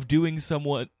idea of doing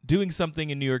something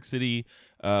in New York City,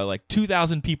 like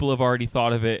 2,000 people have already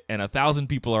thought of it, and 1,000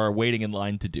 people are waiting in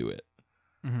line to do it,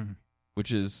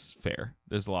 which is fair.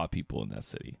 There's a lot of people in that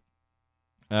city.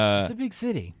 It's a big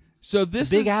city. So this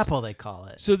Big Apple, they call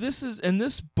it. So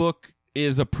this book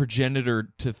is a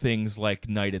progenitor to things like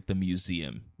Night at the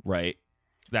Museum, right?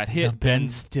 That hit the Ben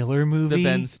Stiller movie. The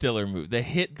Ben Stiller movie. The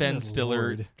hit Ben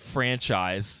Stiller Lord.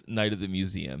 franchise, Night at the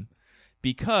Museum,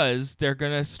 because they're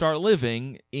gonna start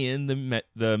living in the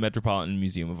Metropolitan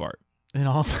Museum of Art, and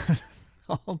all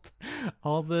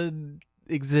the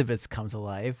exhibits come to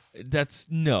life.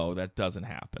 That doesn't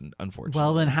happen, unfortunately.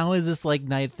 Well, then how is this like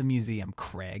Night at the Museum,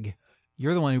 Craig?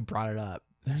 You're the one who brought it up.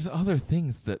 There's other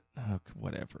things that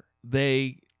whatever.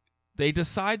 They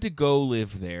decide to go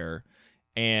live there.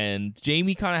 And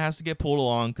Jamie kind of has to get pulled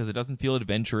along because it doesn't feel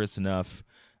adventurous enough.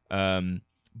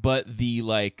 But the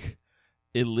like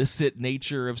illicit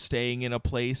nature of staying in a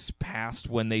place past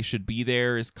when they should be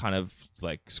there is kind of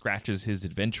like scratches his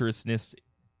adventurousness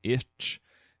itch.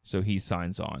 So he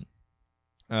signs on.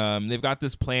 They've got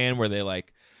this plan where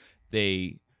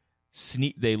they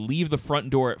leave the front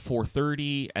door at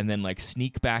 4:30 and then like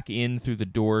sneak back in through the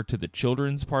door to the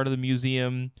children's part of the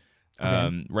museum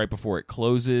right before it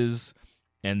closes.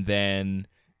 And then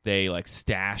they like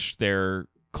stash their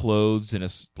clothes in a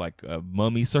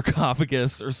mummy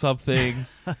sarcophagus or something.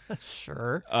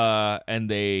 Sure. And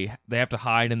they have to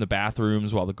hide in the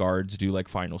bathrooms while the guards do like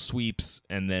final sweeps,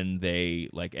 and then they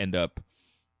like end up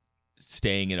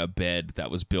staying in a bed that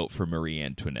was built for Marie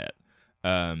Antoinette.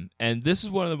 And this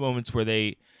is one of the moments where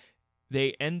they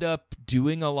end up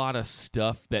doing a lot of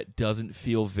stuff that doesn't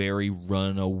feel very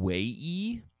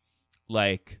runaway-y.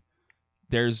 Like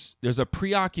there's a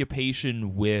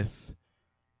preoccupation with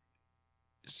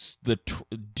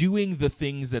doing the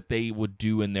things that they would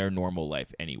do in their normal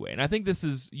life anyway. And I think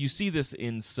you see this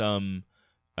in some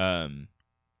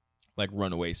like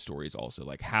runaway stories also.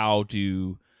 Like how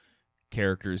do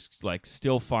characters like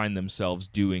still find themselves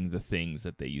doing the things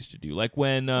that they used to do? Like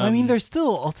when I mean, they're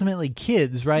still ultimately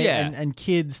kids, right? Yeah. And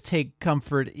kids take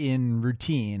comfort in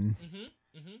routine.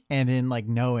 And in like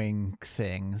knowing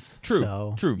things.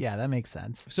 True. Yeah, that makes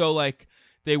sense. So like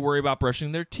they worry about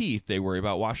brushing their teeth, they worry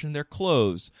about washing their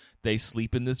clothes, they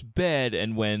sleep in this bed,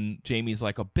 and when Jamie's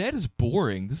like, a bed is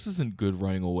boring, this isn't good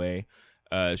running away,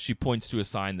 she points to a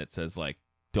sign that says like,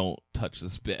 "Don't touch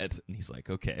this bed," and he's like,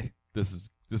 "Okay, this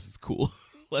is cool.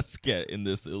 Let's get in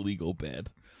this illegal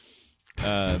bed."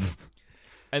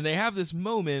 And they have this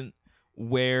moment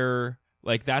where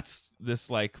like that's this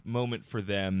like moment for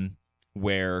them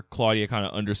where Claudia kind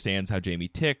of understands how Jamie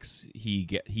ticks.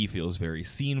 He feels very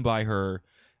seen by her,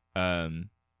 and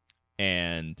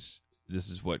this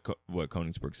is what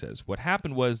Konigsburg says. What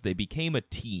happened was they became a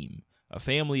team, a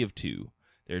family of two.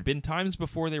 There had been times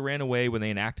before they ran away when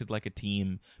they acted like a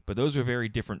team, but those were very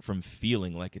different from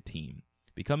feeling like a team.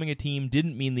 Becoming a team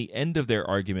didn't mean the end of their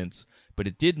arguments, but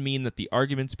it did mean that the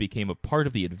arguments became a part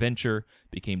of the adventure,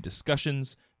 became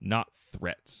discussions, not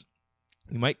threats.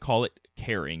 You might call it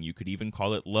caring, you could even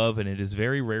call it love, and it is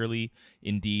very rarely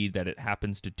indeed that it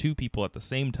happens to two people at the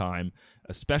same time,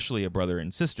 especially a brother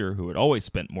and sister who had always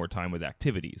spent more time with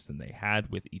activities than they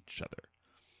had with each other.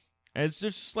 And it's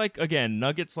just like, again,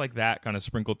 nuggets like that kind of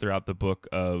sprinkled throughout the book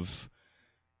of,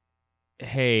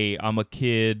 hey, I'm a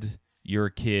kid, you're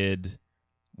a kid,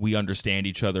 we understand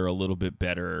each other a little bit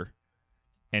better.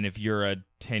 And if you're a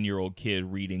 10-year-old kid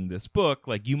reading this book,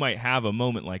 like you might have a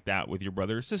moment like that with your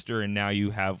brother or sister, and now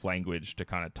you have language to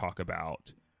kind of talk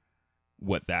about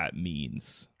what that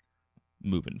means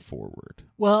moving forward.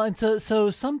 Well, and so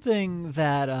something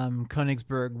that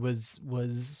Konigsburg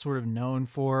was sort of known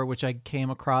for, which I came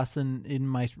across in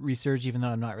my research, even though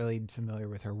I'm not really familiar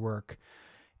with her work,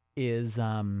 is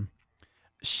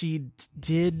she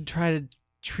did try to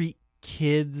treat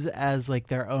kids as like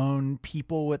their own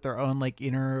people with their own like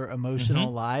inner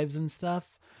emotional lives and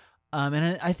stuff.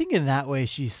 And I think in that way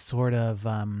she's sort of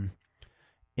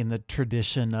in the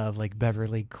tradition of like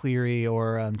Beverly Cleary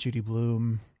or Judy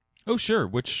Blume. Oh, sure.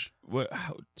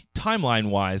 Timeline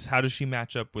wise, how does she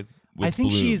match up with I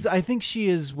think Blume? I think she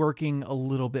is working a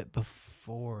little bit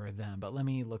before them, but let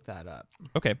me look that up.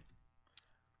 Okay.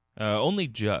 Only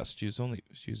just. She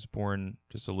was born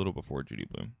just a little before Judy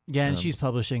Blume. Yeah, and she's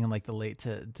publishing in like the late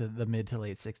to the mid to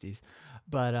late 60s.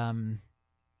 But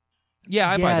yeah,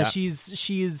 I buy that.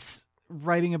 She's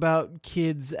writing about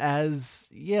kids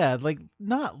as like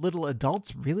not little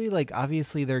adults really. Like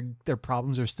obviously their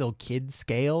problems are still kid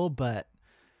scale, but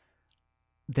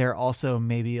they're also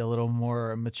maybe a little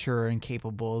more mature and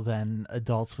capable than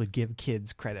adults would give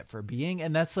kids credit for being.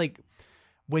 And that's like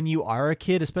when you are a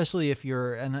kid, especially if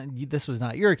you're, and this was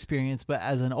not your experience, but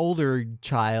as an older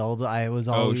child, I was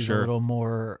always a little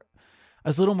more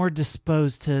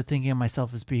disposed to thinking of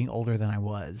myself as being older than I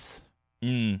was.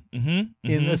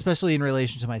 Especially in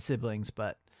relation to my siblings,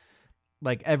 but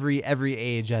like every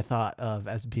age I thought of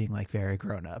as being like very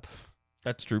grown up.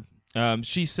 That's true.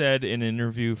 She said in an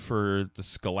interview for the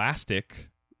Scholastic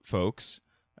folks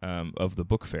of the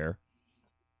book fair,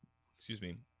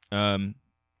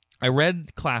 I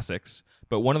read classics,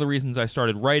 but one of the reasons I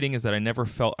started writing is that I never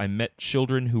felt I met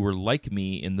children who were like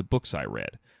me in the books I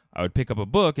read. I would pick up a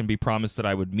book and be promised that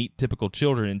I would meet typical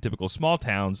children in typical small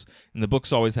towns, and the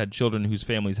books always had children whose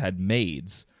families had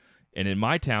maids. And in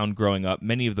my town growing up,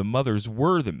 many of the mothers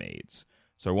were the maids.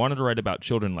 So I wanted to write about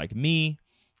children like me,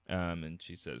 and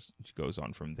she goes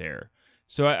on from there.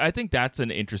 So I think that's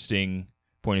an interesting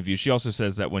point of view. She also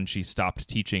says that when she stopped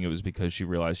teaching, it was because she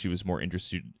realized she was more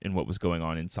interested in what was going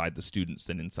on inside the students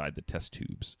than inside the test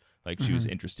tubes. Like she was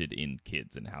interested in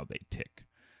kids and how they tick.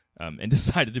 And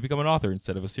decided to become an author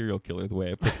instead of a serial killer, the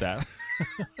way I put that.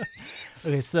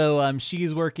 Okay, so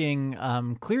she's working,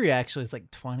 Cleary actually is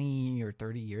like 20 or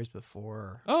 30 years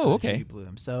before Judy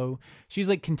Blume. So she's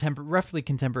like roughly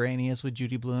contemporaneous with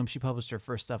Judy Blume. She published her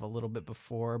first stuff a little bit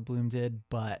before Blume did,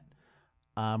 but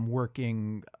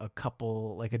working a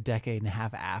decade and a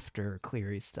half after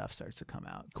Cleary's stuff starts to come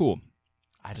out. Cool.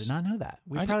 I did not know that.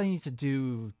 We probably need to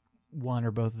do one or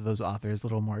both of those authors a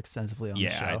little more extensively on the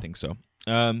show. Yeah, I think so.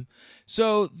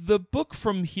 So the book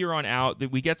from here on out,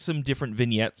 that we get some different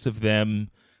vignettes of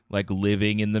them like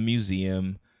living in the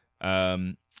museum.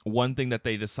 One thing that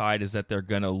they decide is that they're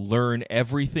going to learn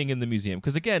everything in the museum.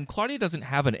 Because again, Claudia doesn't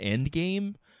have an end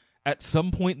game. At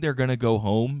some point they're going to go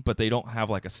home, but they don't have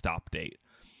like a stop date.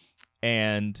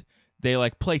 And they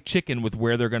like play chicken with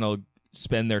where they're going to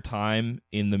spend their time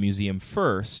in the museum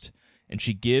first. And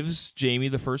she gives Jamie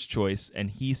the first choice,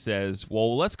 and he says,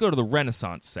 well, let's go to the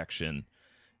Renaissance section.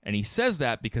 And he says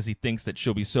that because he thinks that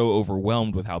she'll be so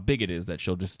overwhelmed with how big it is that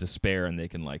she'll just despair and they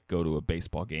can like go to a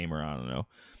baseball game or I don't know.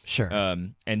 Sure.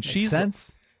 And Makes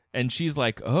sense. And she's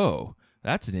like, oh,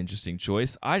 that's an interesting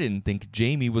choice. I didn't think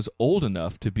Jamie was old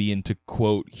enough to be into,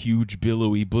 quote, huge,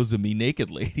 billowy, bosomy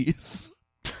naked ladies.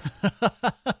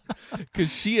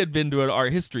 Because she had been to an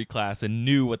art history class and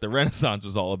knew what the Renaissance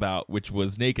was all about, which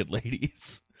was naked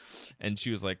ladies. And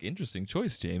she was like, interesting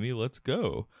choice, Jamie. Let's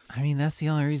go. I mean, that's the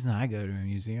only reason I go to a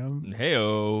museum.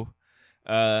 Hey-o.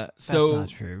 That's not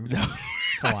true.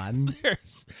 Come on.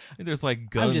 There's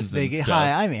like guns I'm just making. and stuff.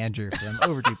 Hi, I'm Andrew from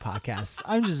Overdue Podcasts.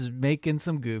 I'm just making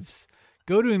some goofs.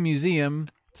 Go to a museum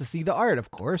to see the art, of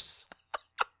course.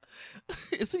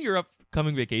 Isn't your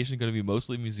upcoming vacation going to be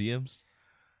mostly museums?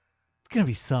 It's going to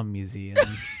be some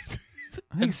museums.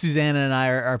 I think Susanna and I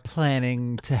are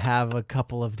planning to have a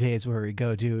couple of days where we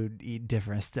go eat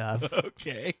different stuff.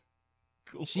 Okay.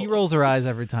 Cool. She rolls her eyes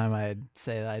every time I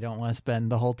say that I don't want to spend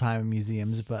the whole time in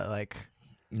museums, but like,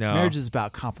 No. marriage is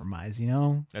about compromise, you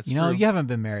know? That's you know, true. you haven't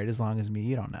been married as long as me.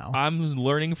 You don't know. I'm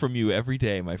learning from you every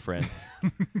day, my friend.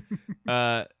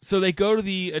 So they go to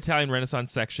the Italian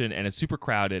Renaissance section, and it's super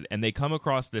crowded, and they come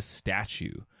across this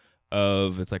statue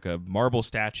it's like a marble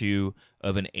statue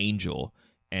of an angel,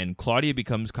 and Claudia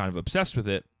becomes kind of obsessed with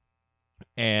it,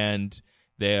 and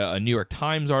a New York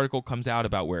Times article comes out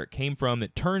about where it came from.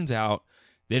 It turns out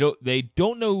they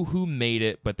don't know who made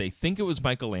it, but they think it was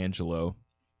Michelangelo,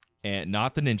 and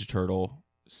not the Ninja Turtle.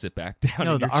 Sit back down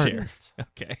No, in your the chair. artist.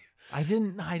 Okay. I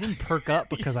didn't perk up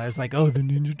because I was like, oh, the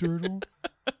Ninja Turtle.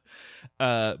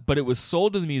 But it was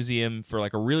sold to the museum for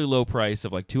like a really low price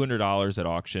of like $200 at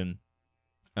auction,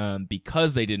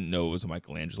 because they didn't know it was a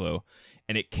Michelangelo,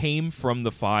 and it came from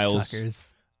the files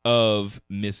Suckers. of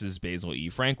Mrs. Basil E.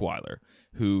 Frankweiler,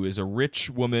 who is a rich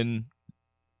woman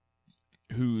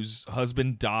whose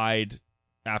husband died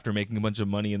after making a bunch of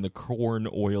money in the corn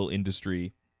oil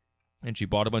industry, and she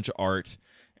bought a bunch of art,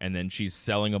 and then she's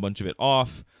selling a bunch of it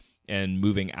off and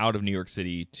moving out of New York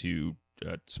City to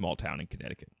a small town in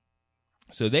Connecticut.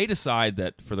 So they decide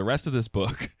that for the rest of this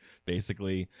book,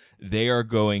 basically, they are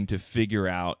going to figure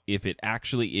out if it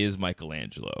actually is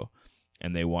Michelangelo,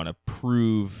 and they want to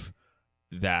prove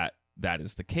that that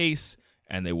is the case,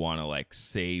 and they want to like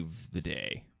save the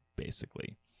day,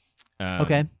 basically.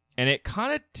 Okay. And it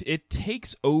kind of it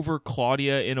takes over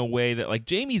Claudia in a way that like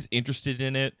Jamie's interested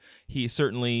in it. He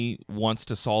certainly wants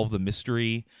to solve the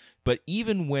mystery, but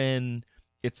even when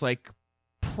it's like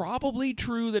probably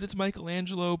true that it's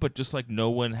Michelangelo, but just like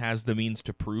no one has the means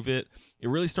to prove it, it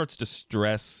really starts to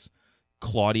stress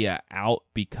Claudia out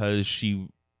because she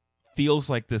feels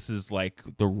like this is like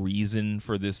the reason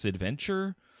for this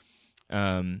adventure.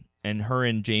 And her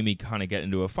and Jamie kind of get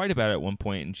into a fight about it at one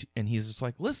point, and he's just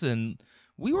like, listen,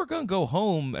 we were going to go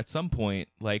home at some point.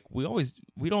 Like we're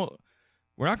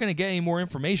not going to get any more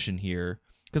information here,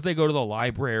 because they go to the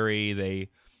library.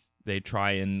 They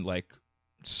try and like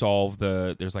solve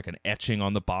there's like an etching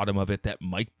on the bottom of it that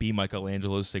might be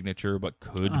Michelangelo's signature, but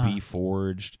could be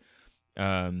forged.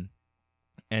 And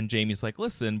Jamie's like,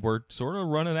 listen, we're sort of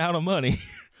running out of money.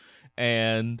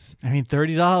 And I mean,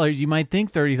 $30, you might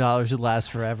think $30 would last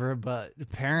forever, but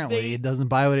apparently it doesn't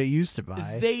buy what it used to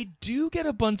buy. They do get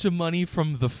a bunch of money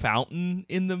from the fountain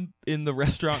in the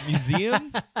restaurant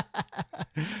museum.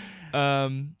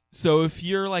 So if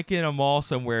you're like in a mall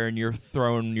somewhere and you're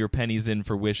throwing your pennies in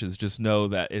for wishes, just know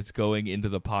that it's going into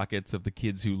the pockets of the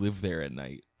kids who live there at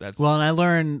night. Well,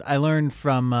 and I learned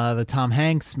from the Tom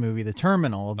Hanks movie, The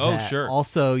Terminal, that sure.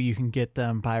 also you can get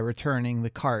them by returning the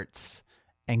carts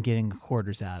and getting the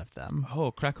quarters out of them.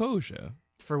 Oh, Krakosia.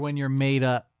 For when your made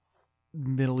up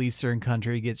Middle Eastern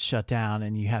country gets shut down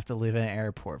and you have to live in an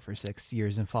airport for 6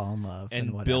 years and fall in love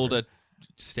and whatever. build a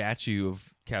statue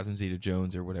of Catherine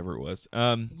Zeta-Jones or whatever it was.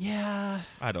 Yeah.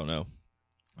 I don't know.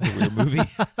 It's a weird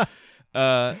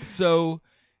movie. So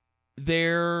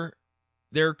they're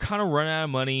kind of running out of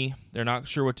money. They're not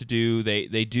sure what to do.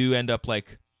 They do end up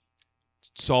like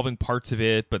solving parts of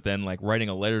it, but then like writing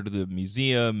a letter to the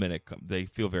museum, and they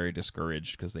feel very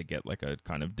discouraged because they get like a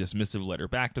kind of dismissive letter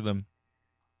back to them.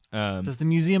 Does the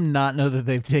museum not know that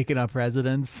they've taken up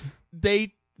residence?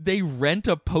 They rent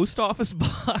a post office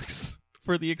box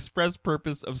for the express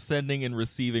purpose of sending and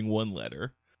receiving one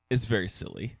letter. It's very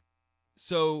silly.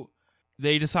 So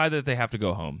they decide that they have to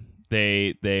go home.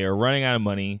 They are running out of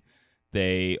money.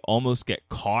 They almost get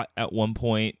caught at one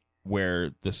point where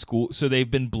the school... So they've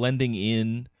been blending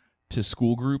in to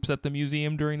school groups at the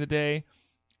museum during the day,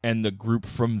 and the group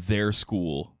from their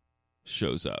school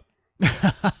shows up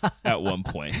at one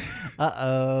point.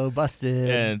 Uh-oh, busted.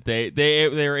 And they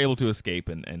were able to escape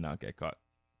and not get caught.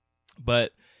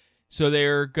 But so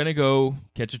they're going to go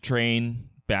catch a train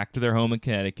back to their home in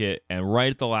Connecticut, and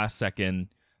right at the last second,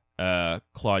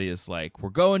 Claudia's like, we're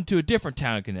going to a different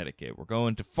town in Connecticut. We're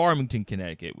going to Farmington,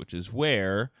 Connecticut, which is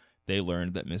where they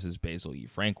learned that Mrs. Basil E.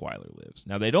 Frankweiler lives.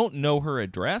 Now, they don't know her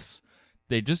address.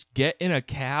 They just get in a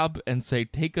cab and say,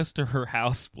 take us to her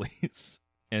house, please.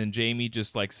 And Jamie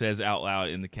just like says out loud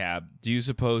in the cab, do you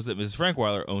suppose that Mrs.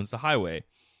 Frankweiler owns the highway?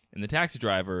 And the taxi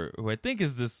driver, who I think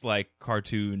is this like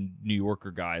cartoon New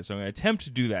Yorker guy, so I'm going to attempt to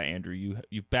do that, Andrew.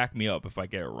 You back me up if I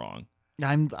get it wrong.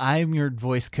 I'm your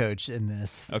voice coach in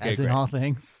this, Okay, as in great. all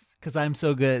things, because I'm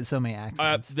so good at so many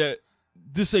accents.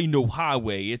 This ain't no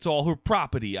highway. It's all her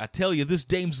property. I tell you, this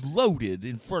dame's loaded.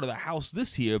 In front of the house,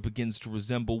 this here begins to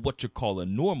resemble what you call a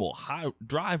normal high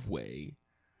driveway.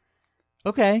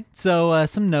 Okay, so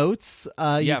some notes. You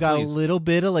Yeah, got please. a little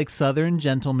bit of like Southern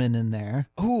gentleman in there.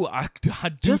 Ooh, I do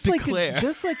Just declare.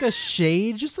 like a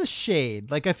shade, just a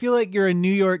shade. Like I feel like you're a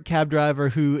New York cab driver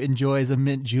who enjoys a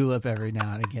mint julep every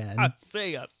now and again. I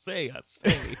say.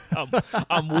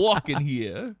 I'm walking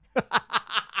here.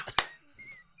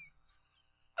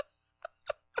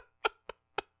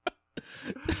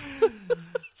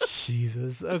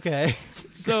 Jesus. Okay.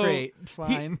 So Great.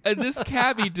 Fine. and this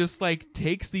cabbie just like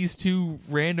takes these two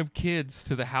random kids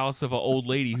to the house of an old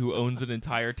lady who owns an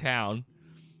entire town,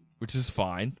 which is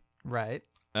fine. Right.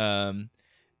 And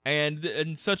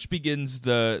such begins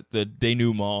the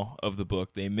denouement of the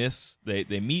book. They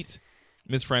meet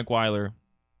Miss Frankweiler.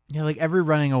 Yeah, like every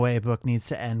running away book needs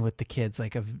to end with the kids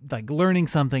like learning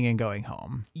something and going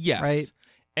home. Yes. Right.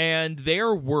 And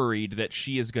they're worried that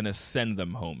she is going to send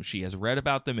them home. She has read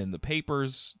about them in the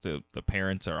papers. The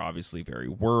parents are obviously very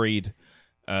worried.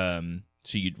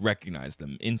 She recognized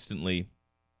them instantly.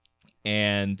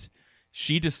 And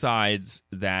she decides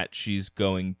that she's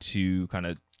going to kind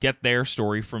of get their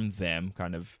story from them,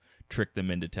 kind of trick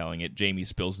them into telling it. Jamie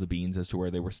spills the beans as to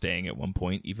where they were staying at one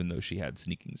point, even though she had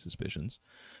sneaking suspicions.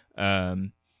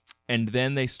 And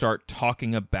then they start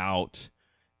talking about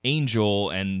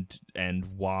Angel and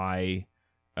why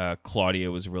Claudia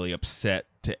was really upset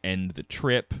to end the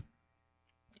trip,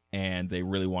 and they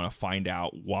really want to find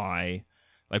out why,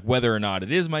 like whether or not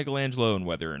it is Michelangelo and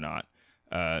whether or not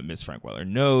Miss Frankweiler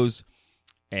knows.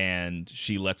 And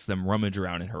she lets them rummage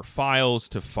around in her files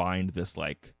to find this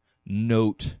like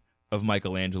note of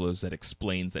Michelangelo's that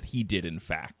explains that he did in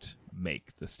fact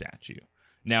make the statue.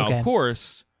 Now, Okay. Of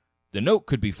course, the note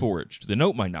could be forged. The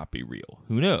note might not be real.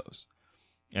 Who knows?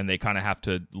 And they kind of have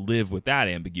to live with that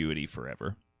ambiguity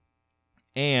forever.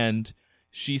 And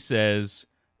she says,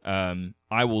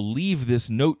 I will leave this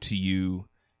note to you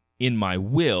in my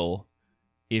will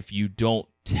if you don't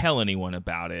tell anyone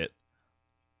about it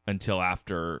until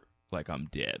after, like, I'm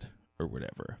dead or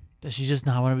whatever. Does she just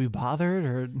not want to be bothered,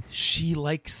 or She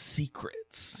likes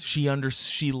secrets.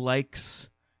 She likes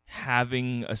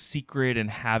having a secret and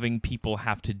having people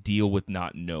have to deal with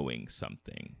not knowing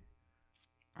something.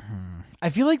 I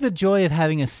feel like the joy of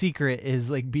having a secret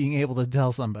is like being able to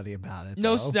tell somebody about it.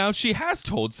 No, though. now she has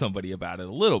told somebody about it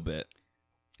a little bit.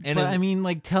 And But I mean,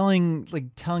 like telling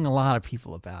a lot of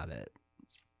people about it.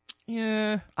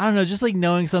 yeah, I don't know, just like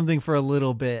knowing something for a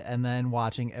little bit and then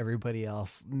watching everybody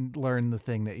else learn the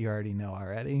thing that you already know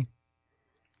already.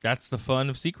 that's the fun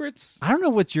of secrets. I don't know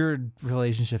what your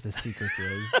relationship to secrets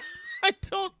is. I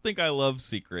don't think I love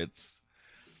secrets.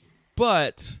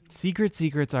 But Secrets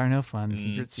are no fun.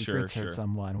 sure, Secrets sure. hurt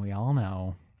someone. We all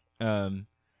know.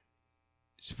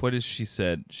 what is she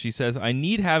said? She says, I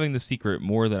need having the secret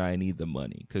more than I need the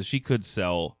money, because she could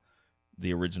sell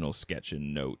the original sketch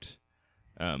and note.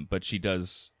 But she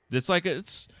does. It's like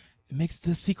it makes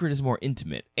the secret is more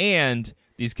intimate, and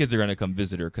these kids are going to come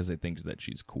visit her because they think that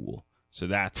she's cool. So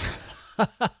that's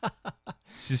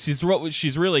what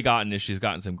she's really gotten is she's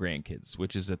gotten some grandkids,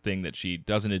 which is a thing that she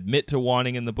doesn't admit to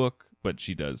wanting in the book, but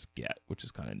she does get, which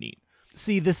is kind of neat.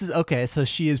 See, this is okay. So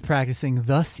she is practicing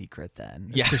the secret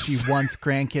then. It's 'cause Yes. she wants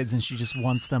grandkids and she just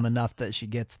wants them enough that she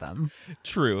gets them.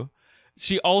 True.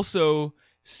 She also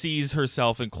sees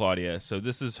herself in Claudia, so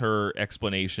this is her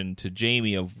explanation to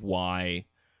Jamie of why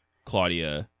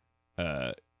Claudia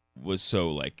was so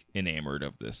like enamored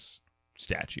of this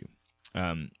statue.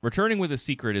 Returning with a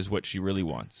secret is what she really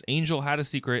wants. Angel had a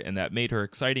secret, and that made her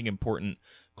exciting, important.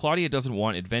 Claudia doesn't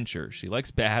want adventure. She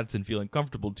likes baths and feeling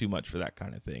comfortable too much for that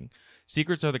kind of thing.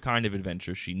 Secrets are the kind of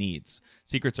adventure she needs.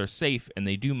 Secrets are safe, and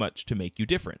they do much to make you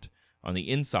different, on the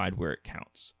inside where it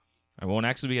counts. I won't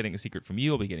actually be getting a secret from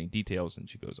you. I'll be getting details, and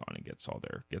she goes on and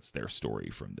gets their story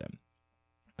from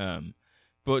them.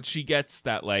 But she gets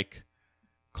that, like,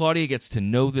 Claudia gets to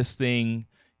know this thing.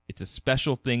 It's a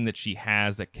special thing that she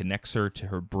has that connects her to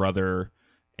her brother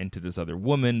and to this other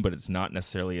woman, but it's not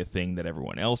necessarily a thing that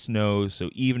everyone else knows. So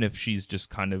even if she's just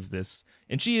kind of this,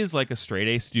 and she is like a straight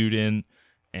A student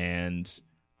and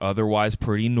otherwise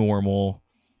pretty normal.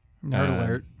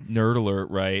 Nerd alert,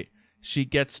 right? She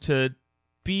gets to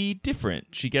be different.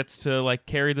 She gets to like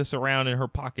carry this around in her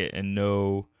pocket and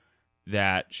know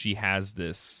that she has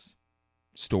this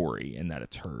story and that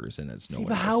it's hers and it's no one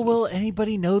but else's. how will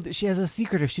anybody know that she has a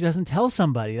secret if she doesn't tell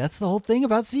somebody? That's the whole thing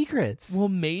about secrets. Well,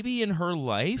 maybe in her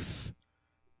life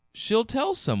she'll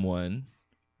tell someone.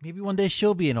 Maybe one day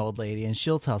she'll be an old lady and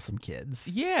she'll tell some kids.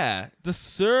 Yeah, the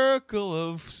circle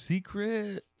of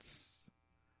secrets.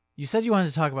 You said you wanted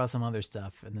to talk about some other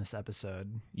stuff in this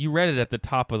episode. You read it at the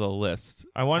top of the list.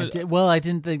 I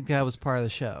didn't think that was part of the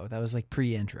show. That was like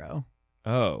pre-intro.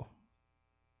 Oh,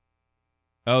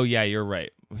 yeah, you're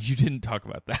right. You didn't talk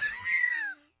about that.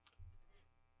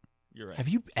 You're right. Have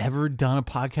you ever done a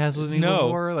podcast with me No.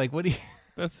 before? Like, what do you...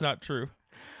 That's not true.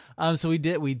 So we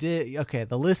did. Okay,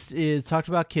 the list is talked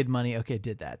about Kid Money. Okay,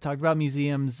 did that. Talked about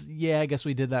museums. Yeah, I guess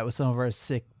we did that with some of our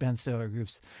sick Ben Stiller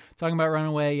groups. Talking about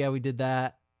Runaway. Yeah, we did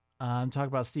that. Talked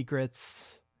about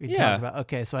secrets.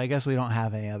 Okay, so I guess we don't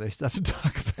have any other stuff to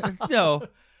talk about. No,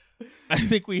 I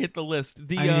think we hit the list.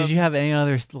 Did you have any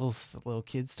other little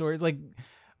kid stories? Like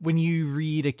when you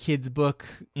read a kid's book,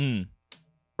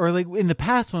 or like in the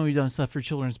past when we've done stuff for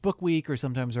Children's Book Week, or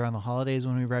sometimes around the holidays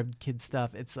when we read kids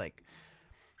stuff, it's like,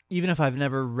 even if I've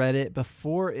never read it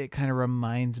before, it kind of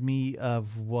reminds me of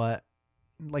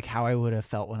how I would have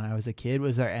felt when I was a kid.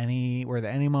 Were there any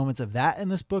moments of that in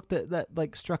this book that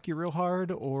like struck you real hard,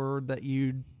 or that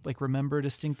you like remember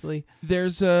distinctly?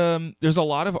 There's a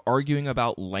lot of arguing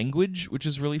about language, which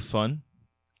is really fun.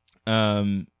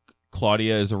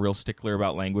 Claudia is a real stickler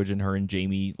about language, and her and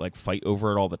Jamie like fight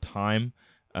over it all the time.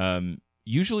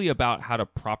 Usually about how to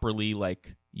properly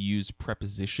like use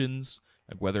prepositions.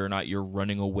 Like whether or not you're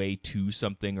running away to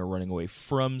something or running away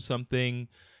from something.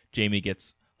 Jamie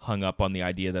gets hung up on the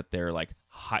idea that they're like,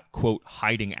 quote,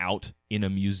 hiding out in a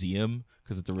museum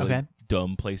because it's a really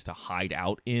dumb place to hide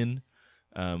out in.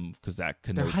 Because that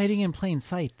connotes... They're hiding in plain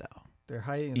sight, though. They're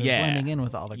blending in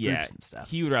with all the groups and stuff.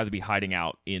 He would rather be hiding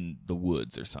out in the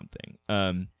woods or something.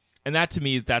 And that to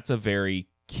me, that's a very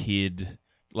kid,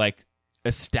 like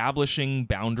establishing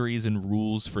boundaries and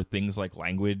rules for things like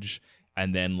language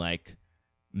and then like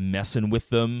messing with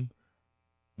them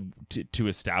to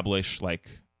establish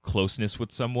like closeness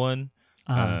with someone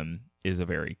is a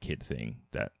very kid thing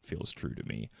that feels true to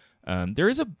me.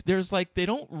 There's like they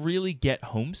don't really get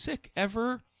homesick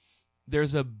ever.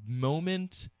 There's a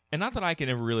moment, and not that I can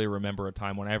ever really remember a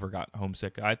time when I ever got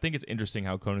homesick. I think it's interesting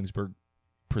how Konigsburg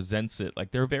presents it.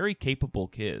 Like they're very capable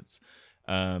kids.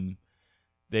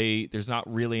 There's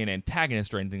not really an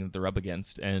antagonist or anything that they're up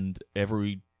against, and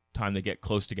every time they get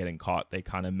close to getting caught, they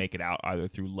kind of make it out either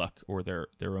through luck or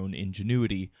their own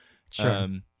ingenuity. Sure.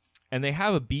 And they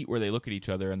have a beat where they look at each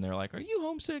other and they're like, "Are you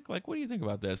homesick? Like, what do you think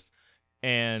about this?"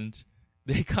 And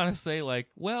they kind of say like,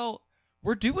 "Well,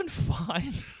 we're doing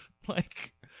fine.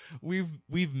 Like,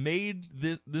 we've made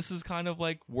this. This is kind of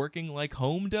like working like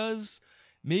home does.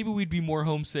 Maybe we'd be more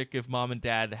homesick if mom and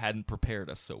dad hadn't prepared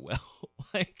us so well.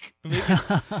 Like,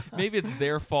 maybe it's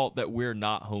their fault that we're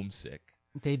not homesick."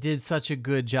 They did such a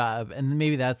good job, and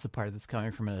maybe that's the part that's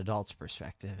coming from an adult's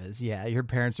perspective is, yeah, your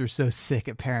parents are so sick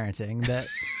at parenting that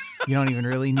you don't even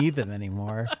really need them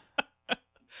anymore.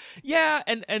 Yeah,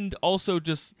 and also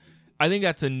just I think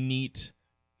that's a neat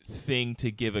thing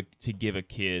to give a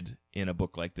kid in a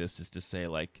book like this, is to say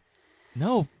like,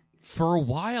 no, for a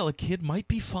while a kid might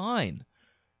be fine.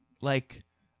 Like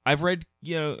I've read,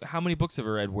 how many books have I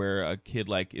read where a kid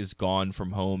like is gone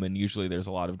from home, and usually there's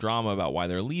a lot of drama about why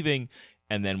they're leaving.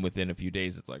 And then within a few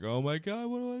days, it's like, oh my God,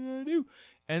 what am I going to do?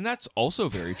 And that's also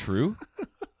very true.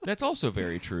 That's also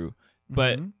very true.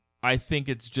 But I think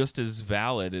it's just as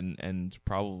valid and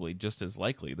probably just as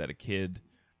likely that a kid,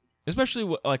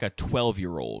 especially like a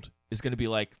 12-year-old, is going to be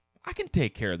like, I can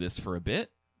take care of this for a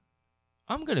bit.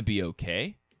 I'm going to be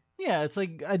okay. Yeah, it's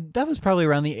like that was probably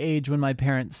around the age when my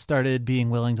parents started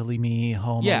being willing to leave me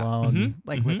home alone,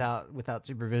 without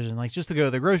supervision, like just to go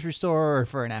to the grocery store or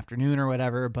for an afternoon or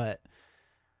whatever. But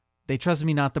they trusted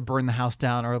me not to burn the house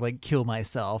down or like kill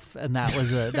myself, and that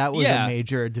was a a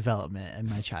major development in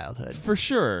my childhood for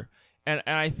sure. And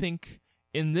I think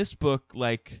in this book,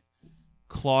 like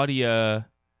Claudia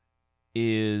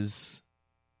is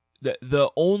the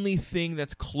only thing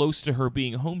that's close to her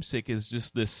being homesick is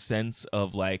just this sense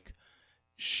of like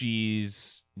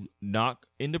she's not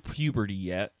into puberty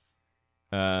yet,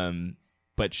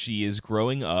 but she is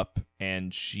growing up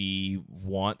and she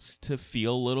wants to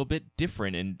feel a little bit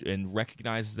different and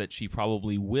recognizes that she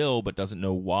probably will but doesn't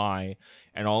know why,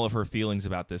 and all of her feelings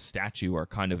about this statue are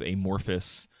kind of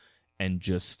amorphous and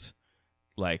just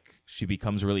like she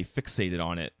becomes really fixated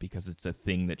on it because it's a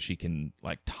thing that she can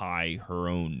like tie her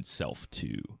own self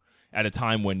to at a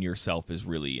time when your self is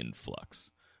really in flux.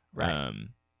 Right.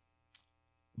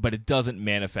 but it doesn't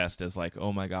manifest as like,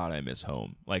 oh my God, I miss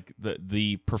home. Like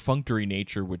the perfunctory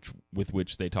nature with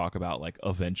which they talk about like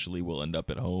eventually we'll end up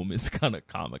at home is kind of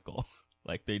comical.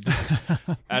 Like they just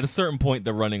at a certain point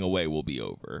the running away will be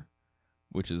over,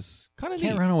 which is kind of neat.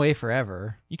 Can't run away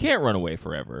forever. You can't run away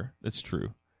forever. That's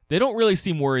true. They don't really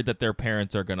seem worried that their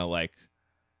parents are gonna like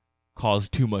cause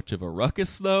too much of a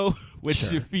ruckus though, which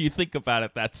Sure. if you think about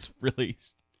it, that's really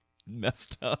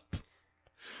messed up.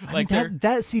 Like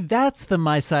that's the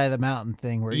my side of the mountain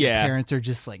thing where your Yeah. parents are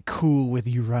just like cool with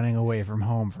you running away from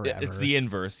home forever. It's the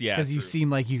inverse, yeah. because you true. seem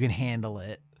like you can handle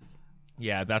it.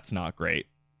 Yeah, that's not great.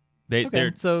 Okay,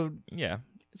 They're so yeah,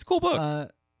 it's a cool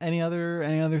book. any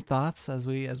other thoughts as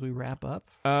we wrap up?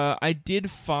 I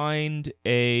did find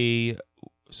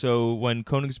so when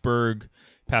Konigsburg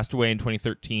passed away in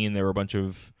 2013, there were a bunch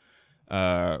of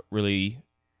really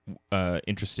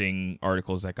interesting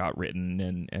articles that got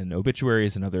written and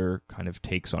obituaries and other kind of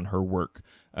takes on her work.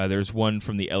 There's one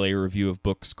from the LA Review of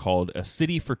Books called A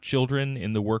City for Children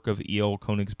in the Work of E.L.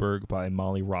 Konigsburg by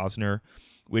Molly Rosner,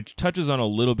 which touches on a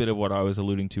little bit of what I was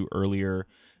alluding to earlier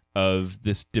of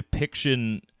this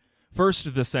depiction.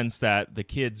 First, the sense that the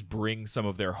kids bring some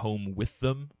of their home with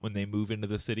them when they move into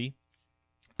the city,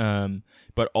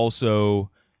 but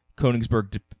also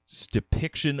Konigsburg's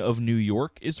depiction of New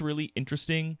York is really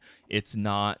interesting. It's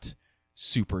not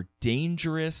super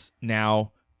dangerous.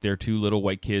 Now, they're two little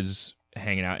white kids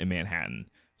hanging out in Manhattan.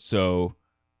 So,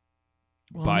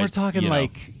 We're talking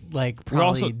like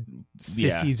probably also,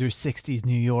 50s or 60s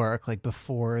New York, like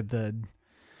before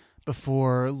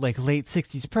like late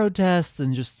 60s protests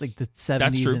and just like the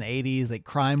 70s and 80s, like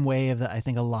crime wave that I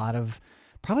think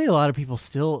probably a lot of people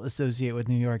still associate with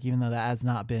New York, even though that has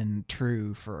not been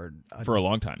true for a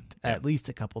long time, at least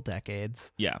a couple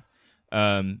decades. Yeah.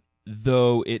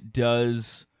 Though it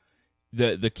does,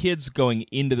 the kids going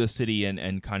into the city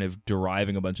and kind of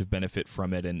deriving a bunch of benefit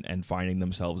from it and finding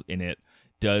themselves in it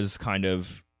does kind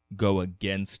of go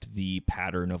against the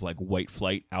pattern of like white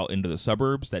flight out into the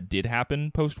suburbs that did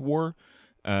happen post-war.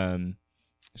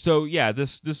 So yeah,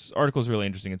 this article is really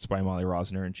interesting. It's by Molly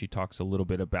Rosner, and she talks a little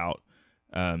bit about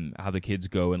how the kids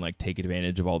go and like take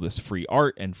advantage of all this free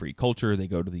art and free culture. They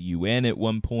go to the UN at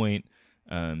one point.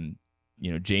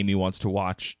 Jamie wants to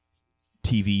watch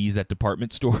TVs at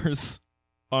department stores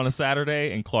on a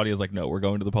Saturday, and Claudia's like, no, we're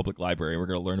going to the public library. We're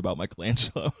going to learn about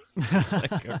Michelangelo. It's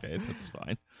like, okay, that's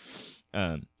fine.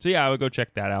 So yeah, I would go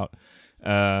check that out.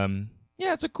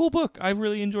 Yeah, it's a cool book. I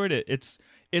really enjoyed it.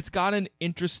 It's got an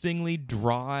interestingly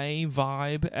dry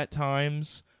vibe at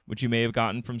times, which you may have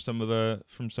gotten from some of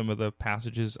the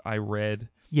passages I read.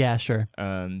 Yeah, sure.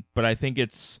 But I think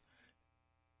it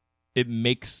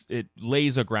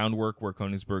lays a groundwork where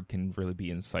Konigsburg can really be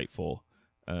insightful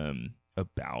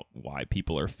about why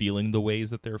people are feeling the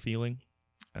ways that they're feeling.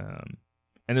 And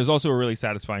there's also a really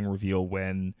satisfying reveal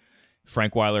when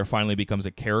Frankweiler finally becomes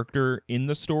a character in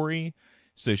the story,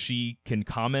 so she can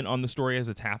comment on the story as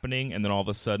it's happening, and then all of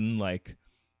a sudden, like,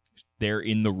 they're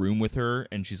in the room with her,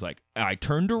 and she's like, I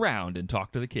turned around and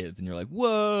talked to the kids, and you're like,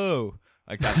 whoa!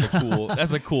 Like, that's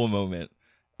a cool moment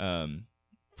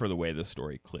for the way the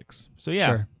story clicks. So yeah,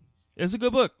 sure. It's a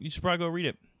good book. You should probably go read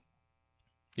it.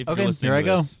 If okay, you're listening here I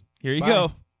go. Here you Bye.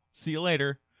 go. See you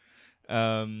later.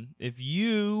 If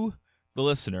you, the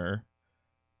listener,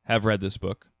 have read this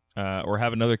book, or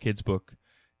have another kid's book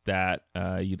that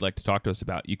you'd like to talk to us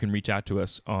about, you can reach out to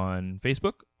us on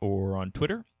Facebook or on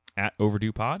Twitter at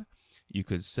OverduePod. You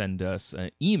could send us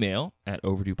an email at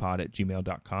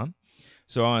overduepod@gmail.com.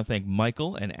 So I want to thank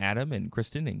Michael and Adam and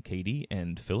Kristen and Katie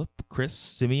and Philip, Chris,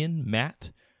 Simeon,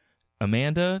 Matt,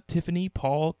 Amanda, Tiffany,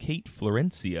 Paul, Kate,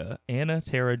 Florencia, Anna,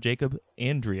 Tara, Jacob,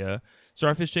 Andrea,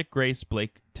 Starfish Chick, Grace,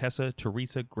 Blake, Tessa,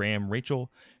 Teresa, Graham,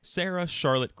 Rachel, Sarah,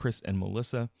 Charlotte, Chris, and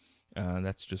Melissa.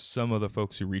 That's just some of the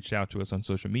folks who reached out to us on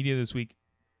social media this week.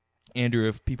 Andrew,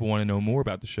 if people want to know more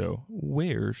about the show,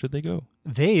 where should they go?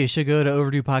 They should go to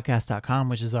overduepodcast.com,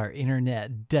 which is our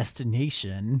internet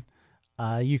destination.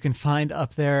 You can find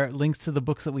up there links to the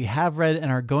books that we have read and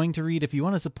are going to read. If you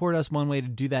want to support us, one way to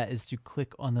do that is to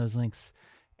click on those links,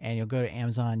 and you'll go to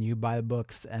Amazon, you buy the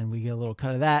books, and we get a little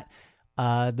cut of that.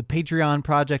 The Patreon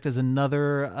project is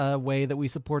another way that we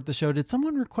support the show. Did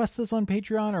someone request this on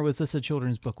Patreon, or was this a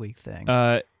Children's Book Week thing?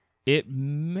 It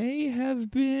may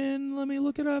have been. Let me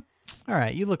look it up. All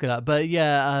right, you look it up. But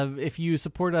yeah, if you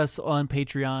support us on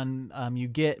Patreon, you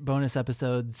get bonus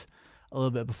episodes a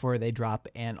little bit before they drop,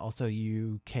 and also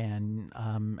you can,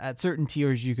 at certain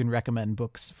tiers, you can recommend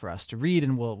books for us to read,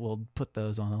 and we'll put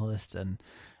those on the list, and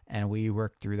we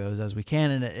work through those as we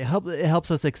can, and it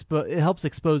helps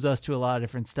expose us to a lot of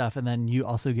different stuff, and then you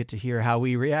also get to hear how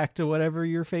we react to whatever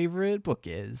your favorite book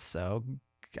is. So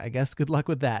I guess good luck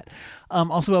with that.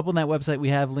 Also up on that website, we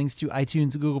have links to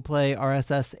iTunes, Google Play,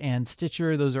 RSS, and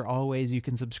Stitcher. Those are all ways you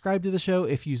can subscribe to the show.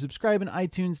 If you subscribe in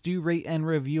iTunes, do rate and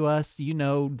review us. You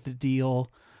know the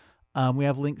deal. We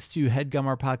have links to HeadGum,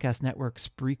 our podcast network,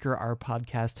 Spreaker, our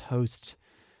podcast host.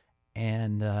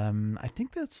 And I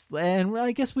think and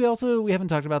I guess we haven't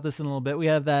talked about this in a little bit. We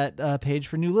have that page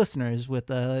for new listeners with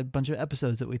a bunch of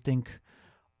episodes that we think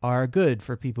are good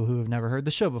for people who have never heard the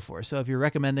show before. So if you're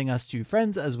recommending us to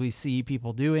friends, as we see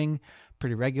people doing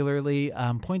pretty regularly,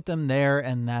 point them there.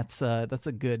 And that's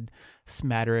a good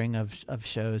smattering of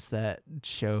shows that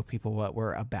show people what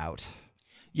we're about.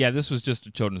 Yeah, this was just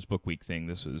a Children's Book Week thing.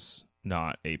 This was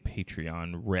not a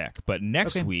Patreon rec. But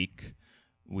next week,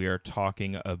 we are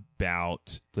talking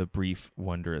about The Brief,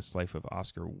 Wondrous Life of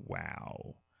Oscar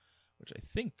Wilde, which I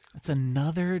think... That's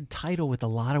another title with a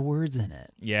lot of words in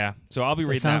it. Yeah, so I'll be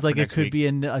reading that sounds like for it next could week. be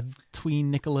a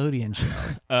tween Nickelodeon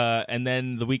show. And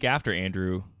then the week after,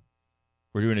 Andrew,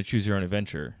 we're doing a Choose Your Own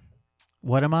Adventure.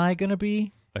 What am I going to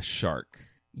be? A shark.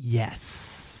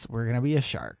 Yes, we're going to be a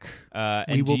shark.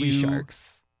 And we will be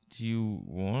sharks. Do you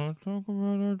want to talk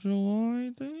about our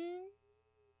July thing?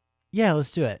 Yeah,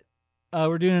 let's do it.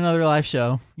 We're doing another live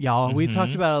show, y'all. We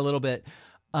talked about it a little bit.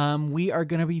 We are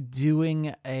going to be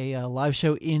doing a live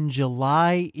show in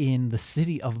July in the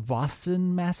city of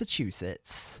Boston,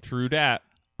 Massachusetts. True dat.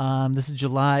 This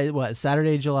is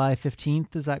Saturday, July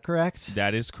 15th. Is that correct?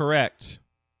 That is correct.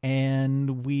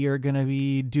 And we are going to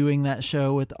be doing that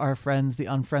show with our friends, the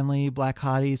Unfriendly Black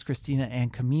Hotties, Christina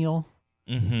and Camille.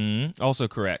 Also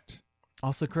correct.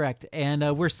 Also correct.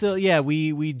 And we're still,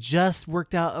 we just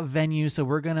worked out a venue, so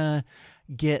we're going to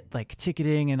get like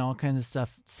ticketing and all kinds of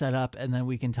stuff set up, and then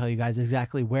we can tell you guys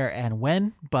exactly where and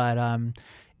when. But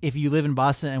if you live in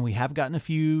Boston, and we have gotten a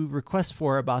few requests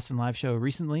for a Boston live show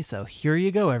recently, so here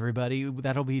you go, everybody.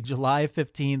 That'll be July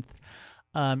 15th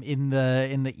in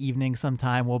the evening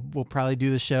sometime. We'll probably do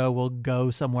the show. We'll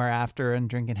go somewhere after and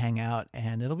drink and hang out,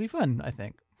 and it'll be fun, I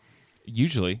think. It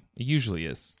usually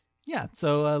is. Yeah,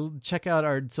 so check out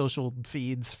our social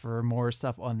feeds for more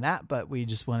stuff on that, but we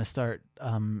just want to start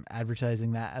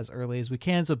advertising that as early as we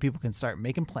can so people can start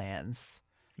making plans.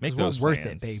 Make those plans. We're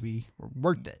worth it, baby. We're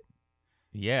worth it.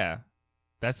 Yeah.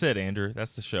 That's it, Andrew.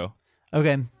 That's the show.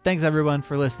 Okay, thanks everyone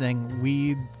for listening.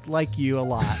 We like you a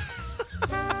lot.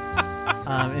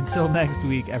 Until next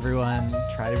week, everyone,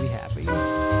 try to be happy.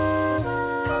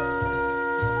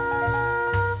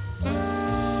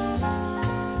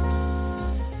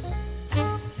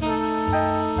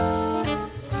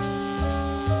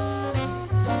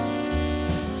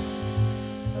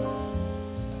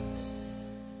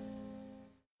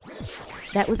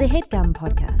 That was a HeadGum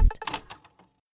podcast.